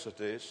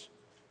necessities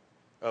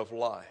of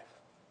life.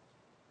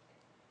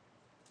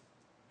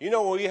 You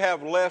know, we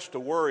have less to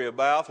worry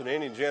about than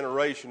any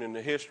generation in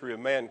the history of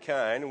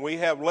mankind. And we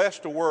have less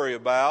to worry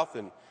about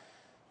than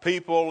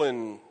people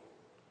in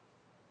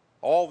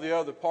all the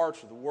other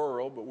parts of the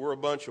world, but we're a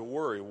bunch of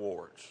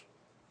worrywarts.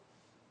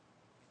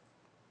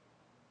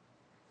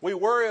 We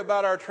worry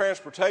about our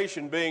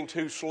transportation being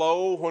too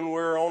slow when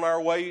we're on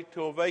our way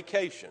to a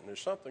vacation.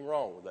 There's something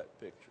wrong with that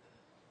picture.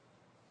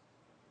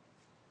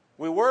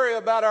 We worry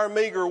about our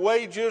meager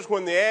wages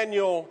when the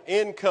annual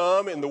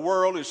income in the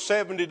world is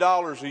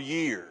 $70 a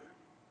year.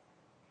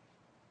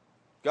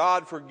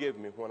 God forgive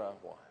me when I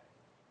whine.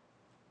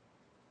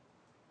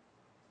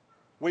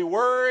 We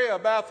worry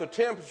about the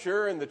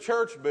temperature in the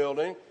church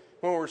building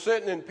when we're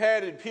sitting in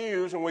padded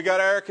pews and we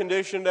got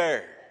air-conditioned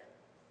air.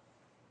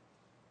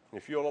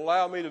 If you'll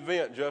allow me to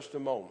vent just a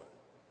moment.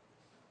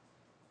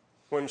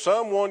 When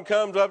someone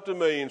comes up to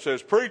me and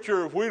says,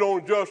 preacher, if we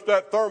don't adjust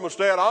that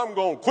thermostat, I'm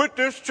going to quit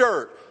this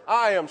church.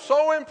 I am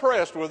so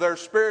impressed with their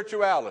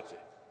spirituality.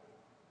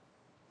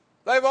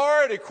 They've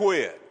already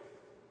quit.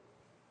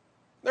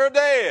 They're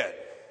dead.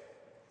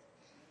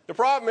 The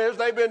problem is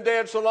they've been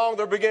dead so long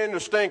they're beginning to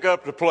stink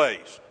up the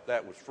place.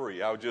 That was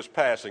free. I was just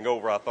passing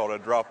over. I thought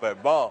I'd drop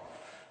that bomb.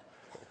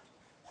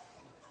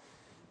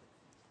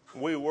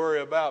 We worry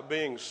about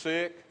being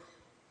sick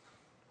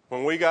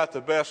when we got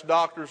the best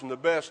doctors and the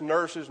best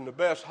nurses and the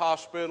best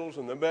hospitals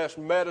and the best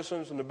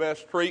medicines and the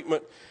best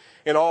treatment.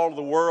 in all of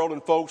the world.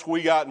 And folks,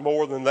 we got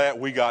more than that.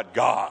 We got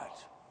God.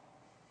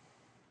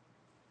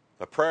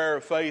 The prayer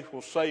of faith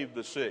will save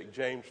the sick,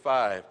 James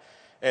 5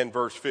 and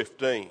verse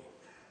 15.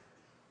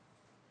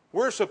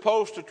 We're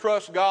supposed to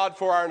trust God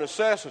for our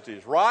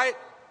necessities, right?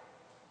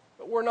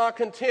 But we're not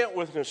content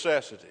with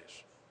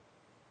necessities.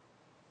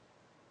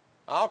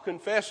 I'll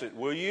confess it,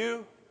 will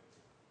you?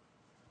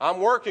 I'm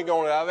working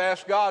on it. I've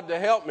asked God to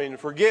help me and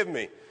forgive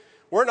me.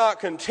 We're not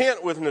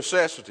content with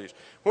necessities.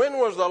 When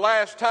was the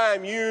last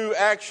time you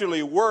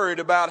actually worried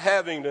about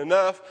having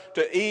enough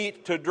to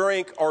eat, to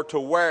drink, or to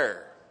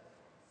wear?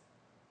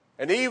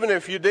 And even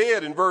if you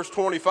did, in verse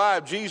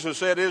 25, Jesus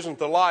said, "Isn't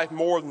the life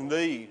more than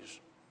these?"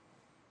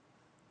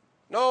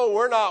 No,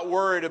 we're not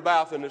worried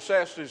about the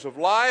necessities of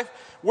life.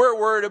 We're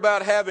worried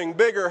about having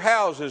bigger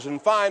houses and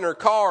finer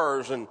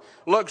cars and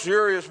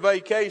luxurious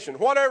vacations.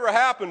 Whatever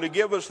happened to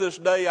give us this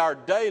day our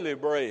daily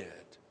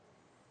bread?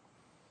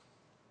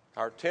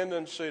 Our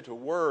tendency to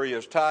worry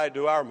is tied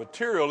to our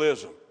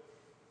materialism.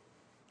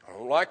 I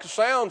don't like the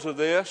sounds of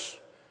this,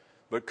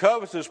 but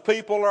covetous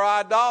people are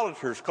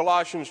idolaters,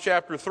 Colossians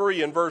chapter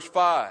 3 and verse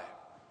 5.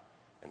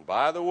 And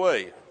by the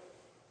way,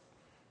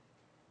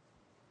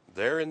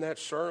 there in that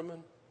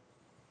sermon,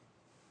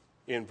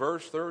 in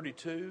verse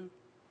 32,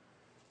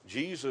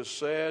 Jesus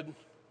said,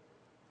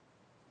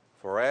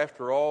 "For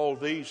after all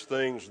these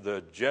things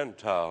the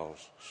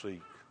Gentiles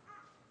seek."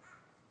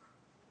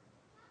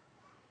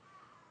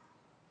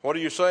 What are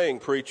you saying,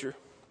 preacher?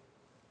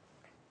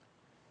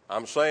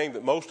 I'm saying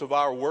that most of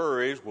our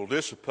worries will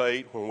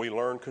dissipate when we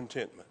learn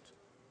contentment.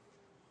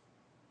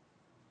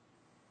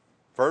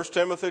 1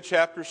 Timothy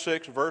chapter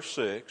 6, verse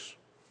 6,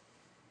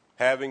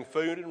 "Having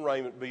food and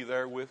raiment, be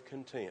therewith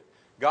content."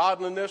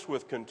 Godliness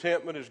with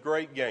contentment is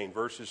great gain,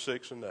 verses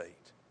 6 and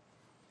 8.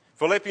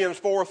 Philippians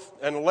 4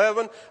 and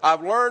 11,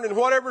 "I've learned in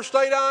whatever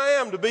state I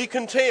am to be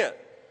content."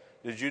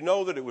 Did you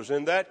know that it was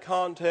in that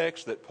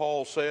context that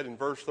Paul said in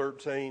verse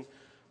 13,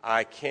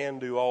 "I can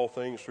do all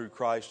things through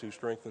Christ who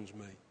strengthens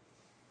me"?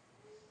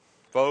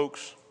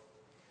 Folks,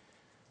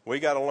 we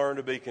got to learn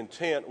to be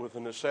content with the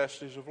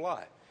necessities of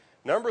life.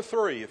 Number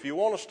 3, if you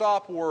want to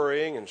stop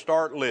worrying and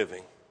start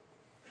living,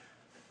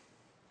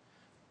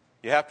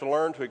 you have to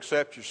learn to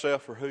accept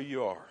yourself for who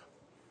you are.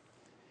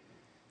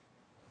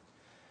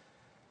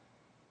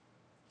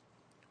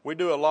 We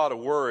do a lot of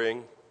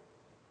worrying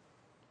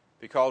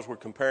because we're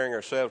comparing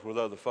ourselves with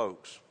other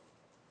folks.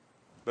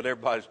 But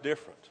everybody's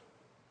different.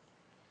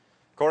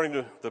 According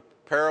to the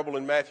parable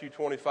in Matthew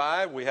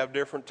 25, we have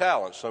different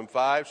talents, some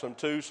 5, some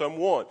 2, some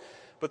 1.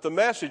 But the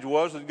message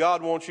was that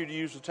God wants you to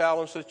use the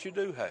talents that you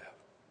do have.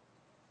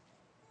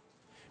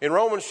 In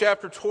Romans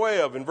chapter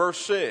 12 and verse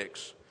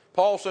 6,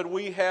 Paul said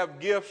we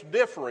have gifts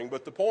differing,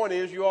 but the point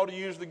is you ought to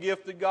use the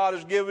gift that God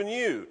has given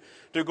you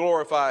to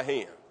glorify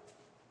Him.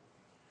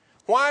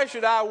 Why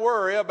should I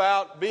worry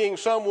about being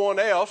someone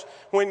else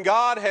when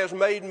God has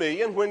made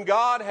me and when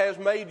God has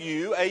made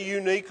you a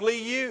uniquely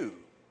you?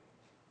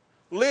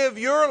 Live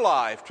your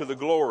life to the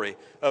glory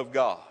of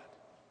God.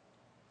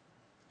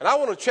 And I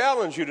want to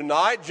challenge you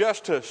tonight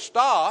just to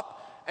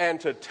stop and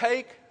to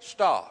take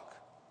stock.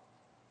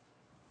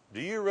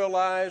 Do you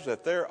realize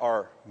that there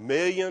are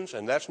millions,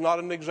 and that's not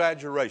an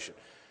exaggeration,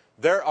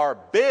 there are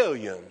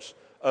billions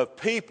of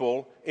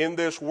people in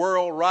this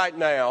world right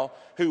now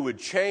who would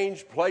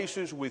change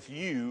places with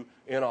you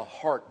in a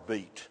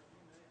heartbeat.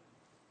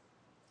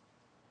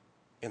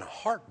 In a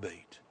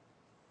heartbeat.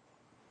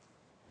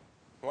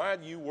 Why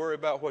do you worry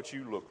about what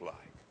you look like?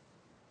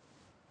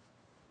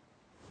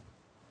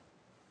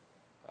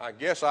 I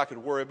guess I could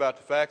worry about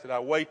the fact that I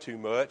weigh too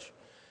much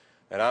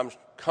and I'm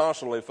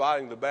constantly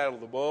fighting the battle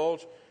of the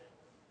bulge.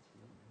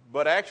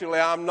 But actually,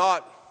 I'm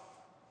not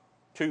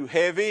too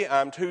heavy.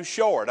 I'm too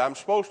short. I'm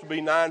supposed to be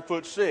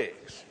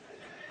 9'6".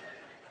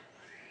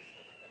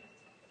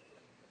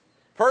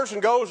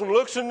 Person goes and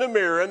looks in the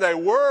mirror and they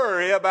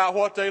worry about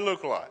what they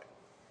look like.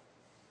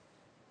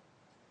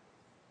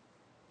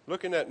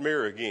 Look in that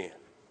mirror again.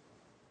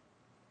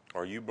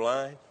 Are you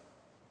blind?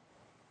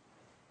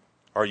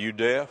 Are you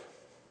deaf?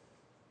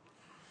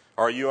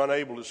 Are you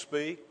unable to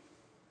speak?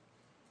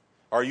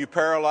 Are you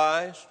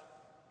paralyzed?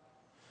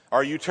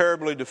 Are you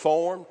terribly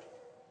deformed?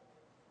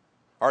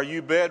 Are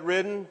you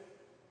bedridden?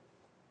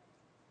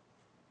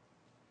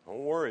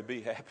 Don't worry,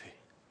 be happy.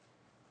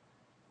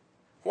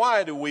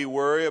 Why do we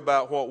worry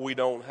about what we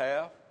don't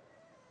have?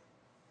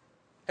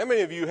 How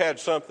many of you had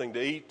something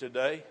to eat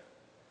today?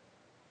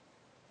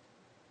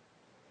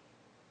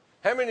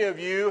 How many of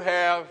you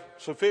have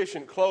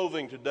sufficient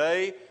clothing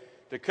today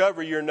to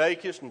cover your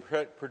nakedness and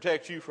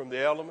protect you from the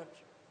elements?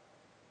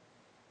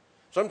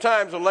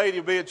 Sometimes a lady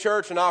will be at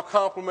church and I'll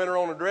compliment her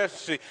on a dress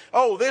and say,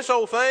 "Oh, this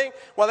old thing?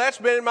 Well, that's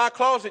been in my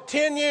closet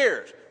 10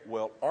 years.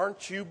 Well,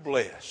 aren't you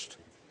blessed?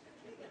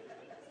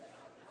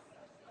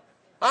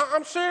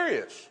 I'm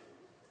serious.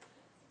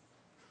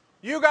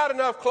 You got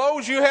enough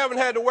clothes, you haven't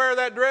had to wear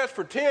that dress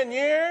for 10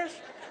 years?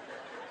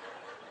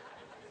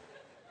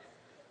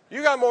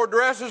 You got more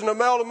dresses than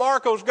Imelda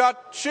Marco's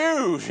got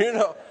shoes, you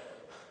know.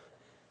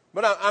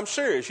 But I'm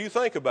serious. You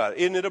think about it.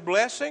 Isn't it a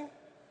blessing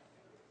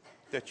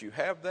that you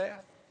have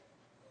that?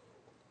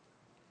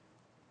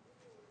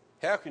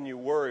 How can you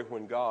worry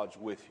when God's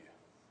with you?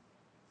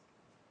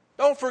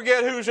 Don't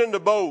forget who's in the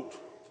boat.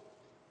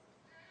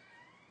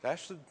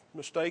 That's the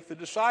mistake the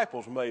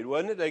disciples made,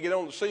 wasn't it? They get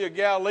on the Sea of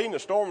Galilee and the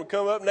storm would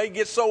come up and they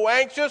get so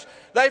anxious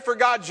they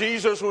forgot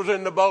Jesus was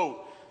in the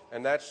boat.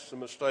 And that's the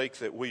mistake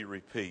that we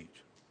repeat.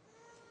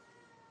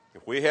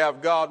 If we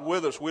have God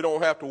with us, we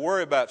don't have to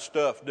worry about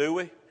stuff, do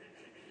we?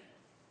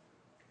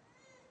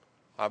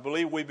 I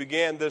believe we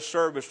began this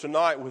service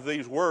tonight with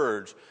these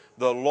words.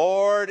 The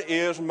Lord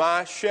is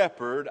my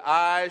shepherd,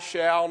 I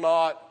shall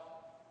not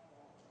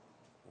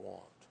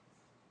want.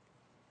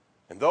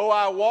 And though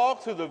I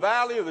walk through the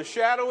valley of the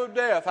shadow of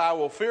death, I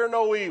will fear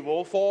no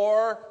evil,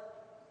 for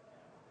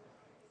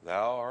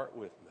thou art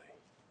with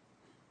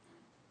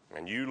me.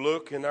 And you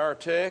look in our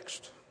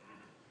text,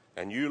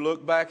 and you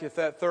look back at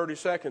that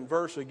 32nd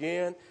verse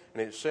again,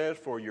 and it says,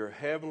 for your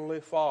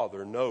heavenly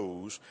Father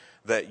knows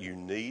that you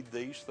need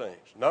these things.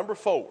 Number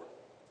 4.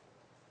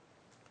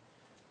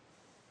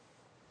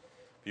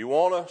 If you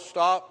want to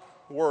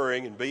stop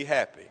worrying and be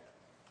happy,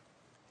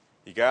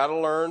 you got to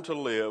learn to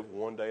live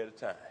one day at a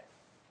time.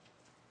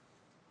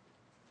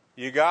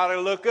 You got to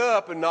look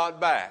up and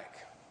not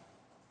back.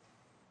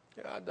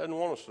 God doesn't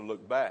want us to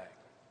look back.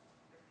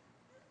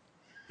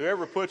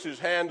 Whoever puts his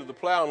hand to the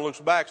plow and looks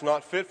back is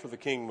not fit for the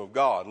kingdom of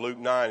God. Luke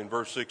 9 and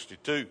verse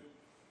 62.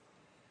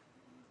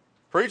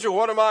 Preacher,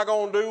 what am I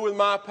going to do with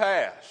my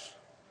past?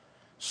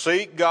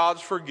 Seek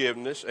God's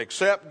forgiveness,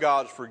 accept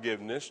God's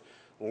forgiveness,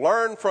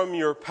 learn from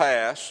your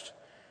past,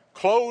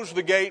 close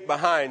the gate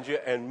behind you,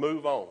 and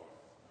move on.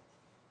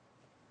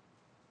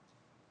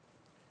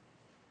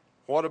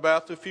 What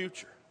about the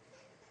future?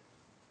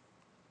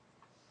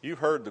 You've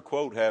heard the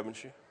quote,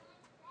 haven't you?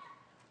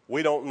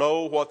 We don't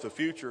know what the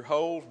future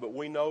holds, but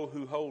we know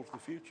who holds the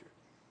future.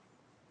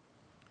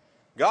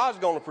 God's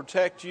going to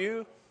protect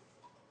you.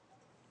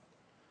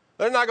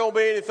 There's not going to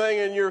be anything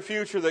in your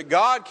future that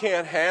God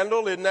can't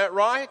handle, isn't that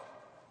right?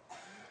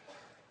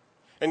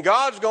 And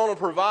God's going to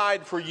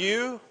provide for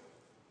you.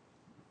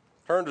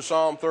 Turn to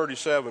Psalm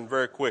 37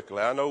 very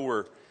quickly. I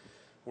know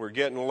we're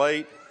getting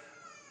late.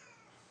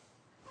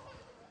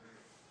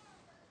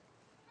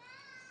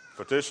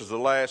 But this is the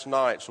last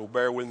night, so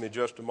bear with me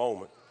just a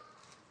moment.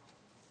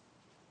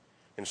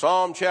 In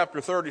Psalm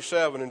chapter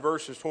 37, in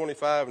verses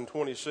 25 and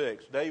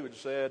 26, David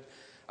said,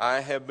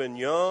 I have been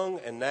young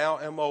and now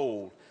am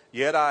old,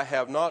 yet I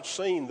have not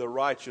seen the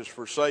righteous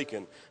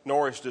forsaken,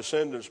 nor his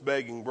descendants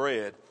begging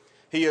bread.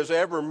 He is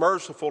ever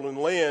merciful and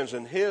lends,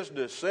 and his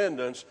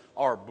descendants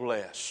are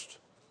blessed.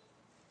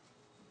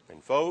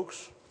 And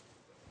folks,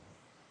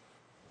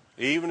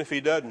 even if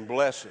he doesn't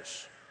bless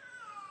us,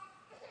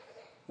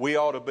 we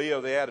ought to be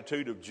of the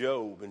attitude of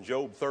Job. In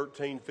Job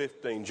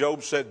 13:15,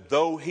 Job said,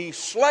 though he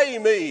slay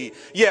me,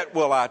 yet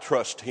will I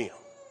trust him.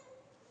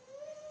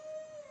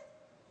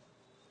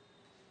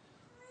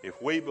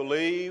 If we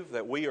believe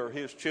that we are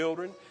his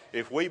children,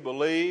 if we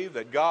believe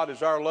that God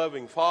is our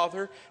loving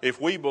Father,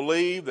 if we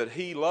believe that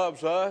he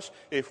loves us,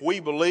 if we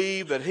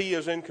believe that he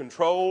is in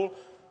control,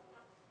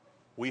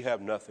 we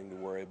have nothing to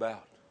worry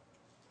about.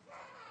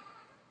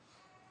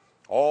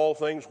 All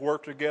things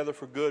work together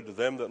for good to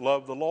them that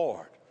love the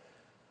Lord,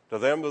 to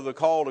them that are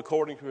called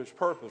according to his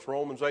purpose,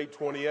 Romans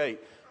 8:28.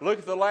 Look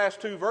at the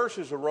last 2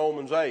 verses of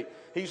Romans 8.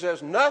 He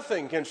says,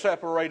 nothing can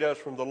separate us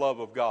from the love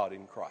of God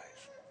in Christ.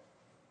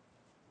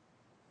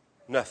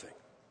 Nothing.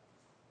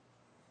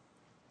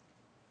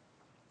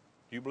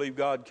 You believe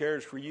God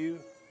cares for you?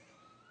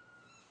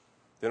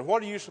 Then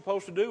what are you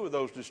supposed to do with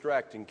those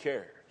distracting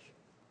cares?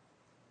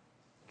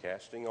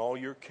 Casting all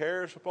your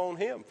cares upon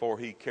him, for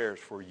he cares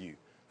for you.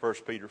 1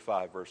 Peter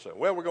 5, verse 7.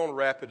 Well, we're going to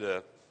wrap it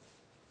up.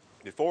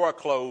 Before I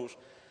close,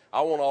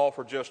 I want to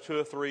offer just 2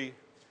 or 3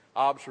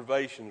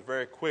 observations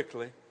very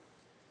quickly.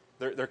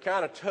 They're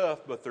kind of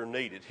tough, but they're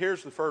needed.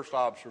 Here's the first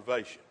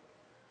observation.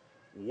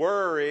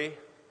 Worry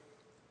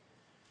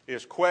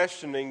is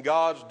questioning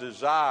God's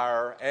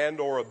desire and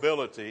or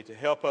ability to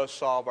help us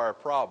solve our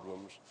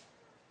problems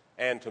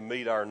and to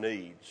meet our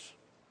needs.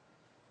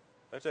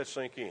 Let that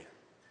sink in.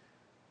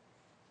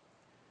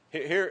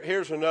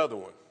 Here's another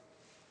one.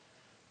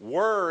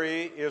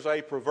 Worry is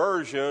a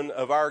perversion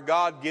of our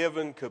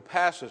God-given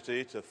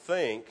capacity to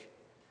think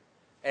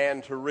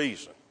and to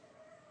reason.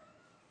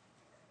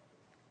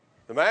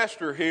 The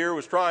master here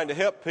was trying to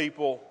help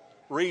people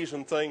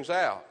reason things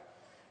out.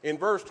 In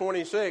verse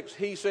 26,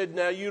 he said,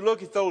 now you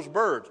look at those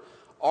birds.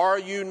 Are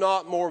you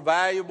not more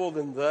valuable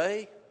than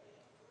they?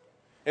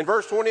 In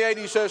verse 28,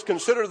 he says,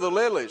 consider the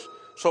lilies.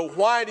 So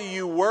why do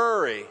you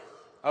worry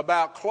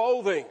about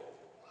clothing?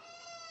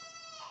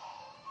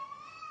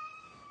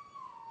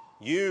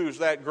 Use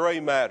that gray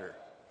matter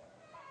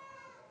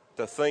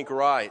to think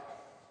right.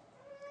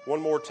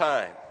 One more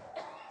time.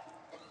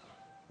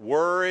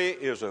 Worry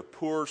is a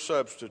poor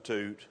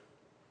substitute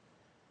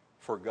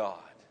for God.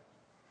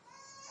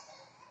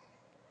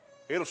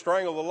 It'll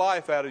strangle the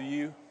life out of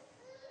you.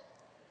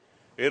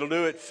 It'll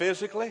do it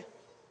physically.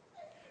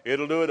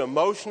 It'll do it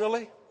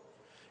emotionally.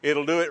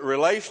 It'll do it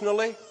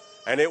relationally.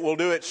 And it will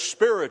do it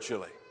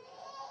spiritually.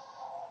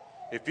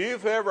 If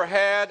you've ever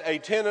had a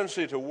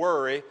tendency to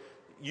worry,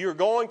 you're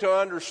going to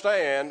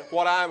understand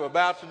what I'm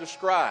about to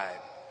describe.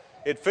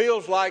 It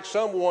feels like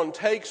someone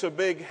takes a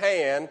big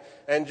hand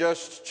and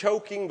just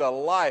choking the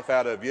life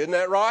out of you. Isn't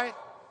that right?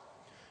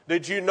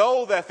 Did you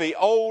know that the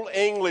Old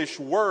English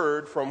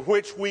word from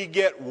which we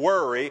get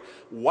worry,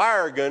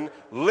 wirgan,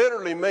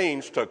 literally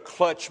means to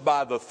clutch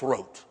by the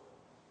throat?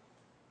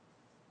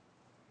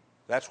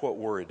 That's what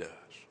worry does.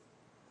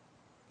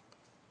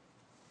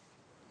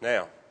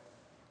 Now,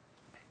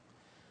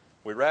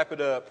 we wrap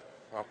it up.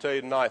 I'll tell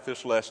you tonight,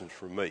 this lesson's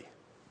for me.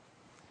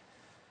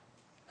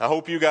 I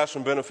hope you got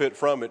some benefit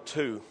from it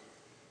too.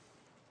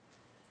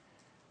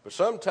 But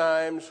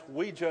sometimes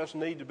we just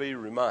need to be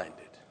reminded.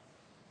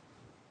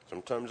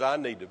 Sometimes I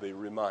need to be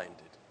reminded.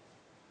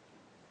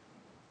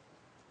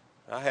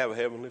 I have a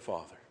Heavenly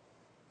Father.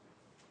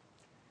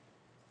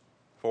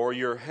 For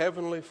your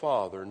Heavenly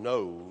Father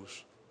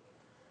knows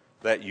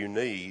that you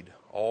need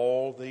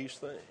all these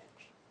things.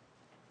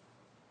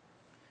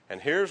 And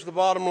here's the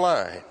bottom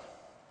line.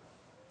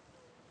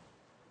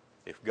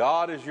 If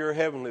God is your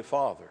Heavenly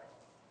Father,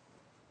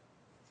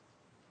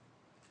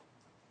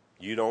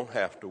 you don't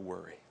have to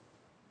worry.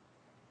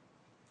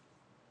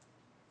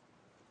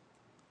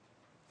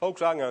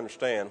 Folks, I can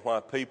understand why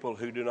people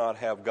who do not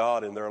have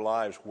God in their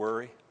lives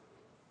worry.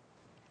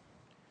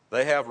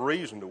 They have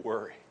reason to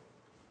worry.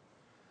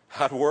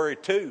 I'd worry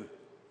too.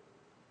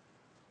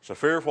 It's a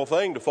fearful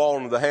thing to fall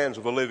into the hands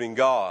of a living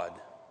God.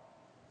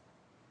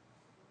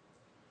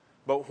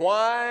 But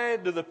why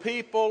do the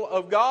people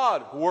of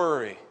God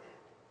worry?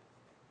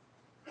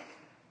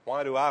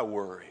 Why do I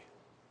worry?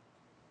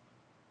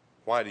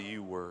 Why do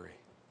you worry?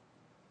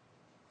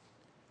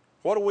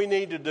 What do we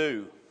need to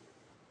do?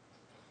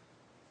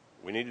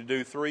 We need to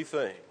do three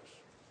things.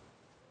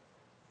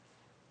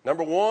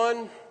 Number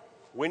one,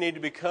 we need to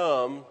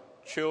become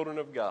children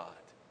of God.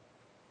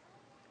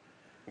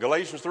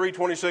 Galatians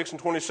 3:26 and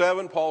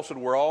 27, Paul said,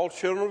 we're all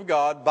children of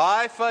God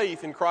by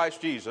faith in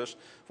Christ Jesus,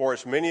 for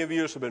as many of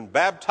you as have been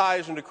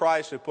baptized into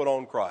Christ have put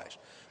on Christ.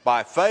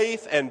 By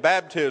faith and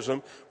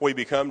baptism, we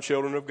become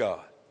children of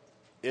God.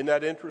 Isn't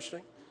that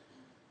interesting?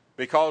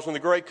 Because in the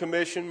Great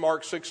Commission,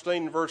 Mark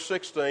 16, verse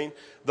 16,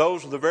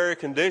 those are the very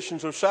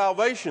conditions of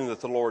salvation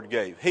that the Lord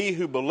gave. He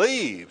who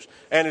believes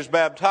and is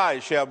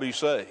baptized shall be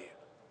saved.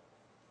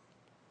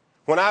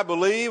 When I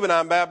believe and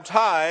I'm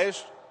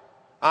baptized,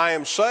 I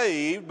am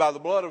saved by the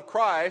blood of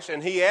Christ,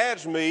 and He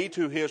adds me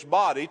to His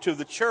body, to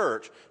the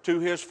church, to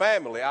His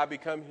family. I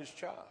become His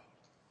child.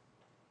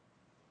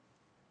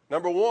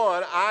 Number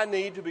one, I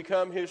need to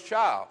become His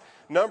child.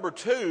 Number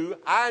two,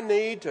 I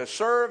need to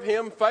serve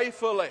Him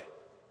faithfully.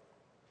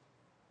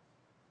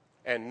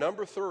 And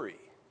number three,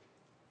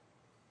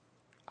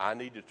 I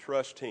need to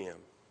trust Him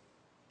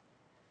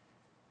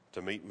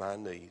to meet my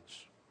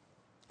needs.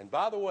 And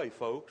by the way,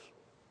 folks,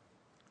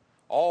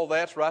 all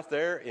that's right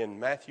there in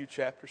Matthew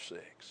chapter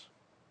 6.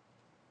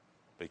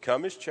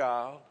 Become His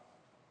child,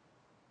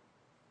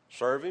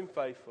 serve Him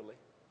faithfully,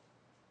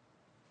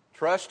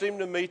 trust Him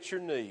to meet your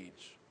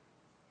needs.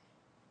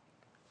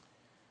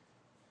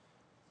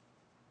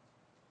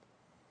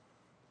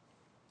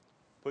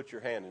 Put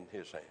your hand in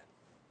His hand.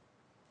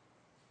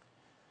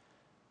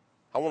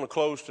 I want to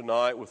close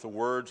tonight with the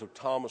words of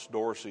Thomas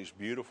Dorsey's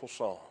beautiful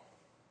song.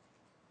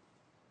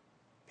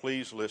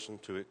 Please listen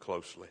to it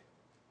closely.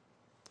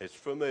 It's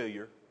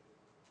familiar,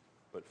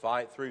 but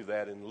fight through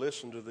that and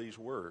listen to these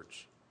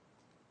words.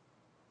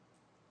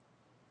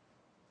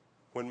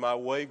 When my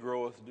way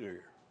groweth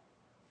dear,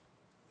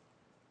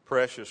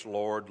 precious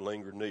Lord,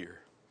 linger near.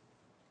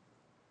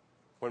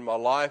 When my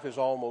life is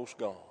almost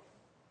gone,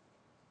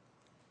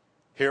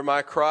 hear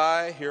my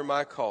cry, hear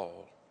my call.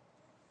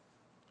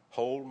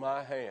 Hold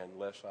my hand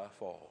lest I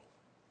fall.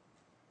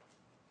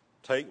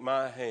 Take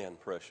my hand,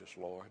 precious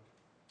Lord.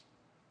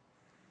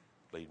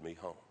 Lead me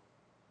home.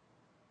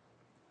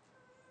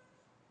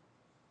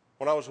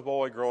 When I was a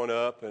boy growing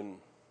up and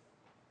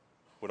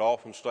would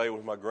often stay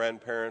with my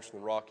grandparents in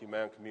the Rocky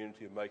Mountain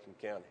community of Macon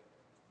County.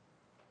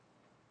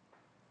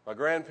 My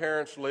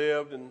grandparents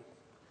lived, and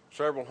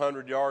several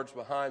hundred yards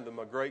behind them,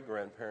 my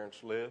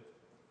great-grandparents lived.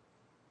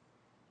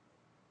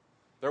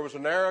 There was a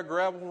narrow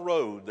gravel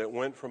road that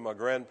went from my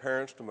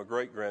grandparents to my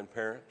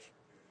great-grandparents.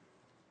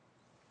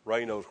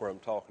 Ray knows where I'm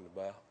talking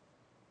about.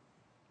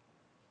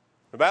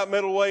 About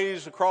middle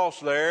ways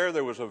across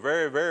there was a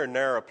very, very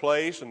narrow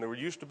place, and there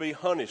used to be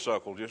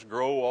honeysuckle just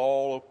grow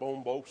all up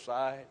on both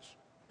sides.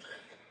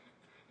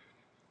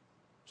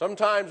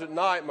 Sometimes at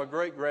night, my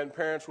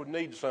great-grandparents would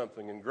need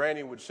something, and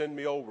Granny would send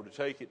me over to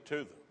take it to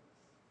them.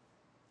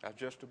 I was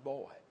just a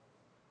boy.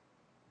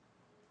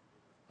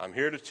 I'm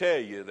here to tell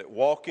you that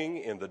walking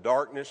in the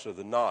darkness of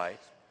the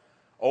night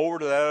over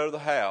to that other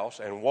house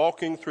and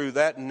walking through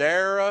that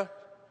narrow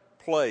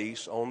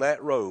place on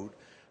that road,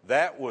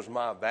 that was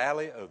my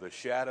valley of the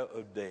shadow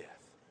of death.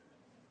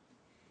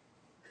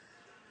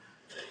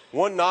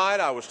 One night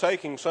I was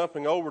taking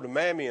something over to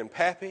Mammy and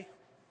Pappy,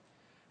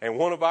 and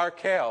one of our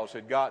cows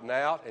had gotten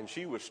out, and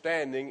she was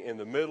standing in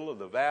the middle of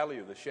the valley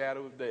of the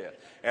shadow of death.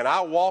 And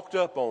I walked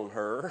up on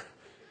her,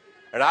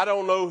 and I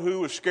don't know who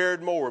was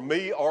scared more,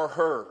 me or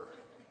her.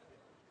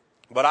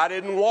 But I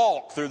didn't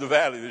walk through the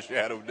valley of the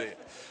shadow of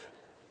death.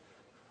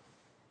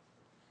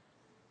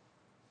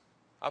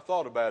 I've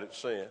thought about it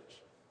since.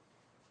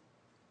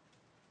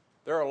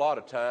 There are a lot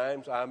of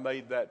times I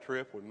made that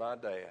trip with my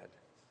dad.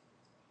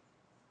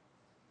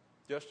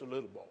 Just a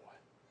little boy.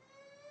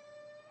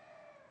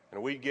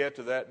 And we'd get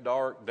to that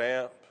dark,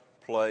 damp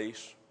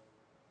place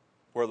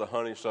where the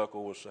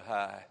honeysuckle was so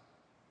high,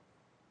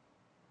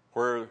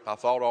 where I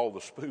thought all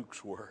the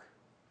spooks were.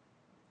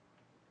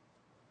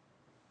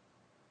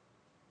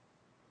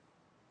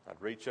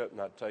 I'd reach up and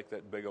I'd take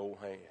that big old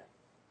hand.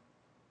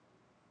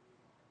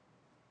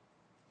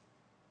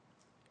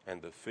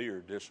 And the fear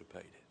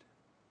dissipated.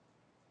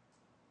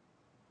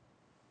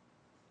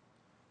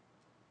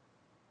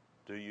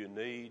 Do you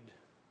need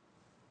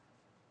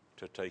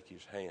to take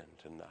his hand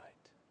tonight?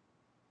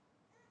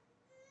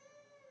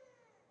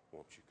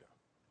 Won't you come?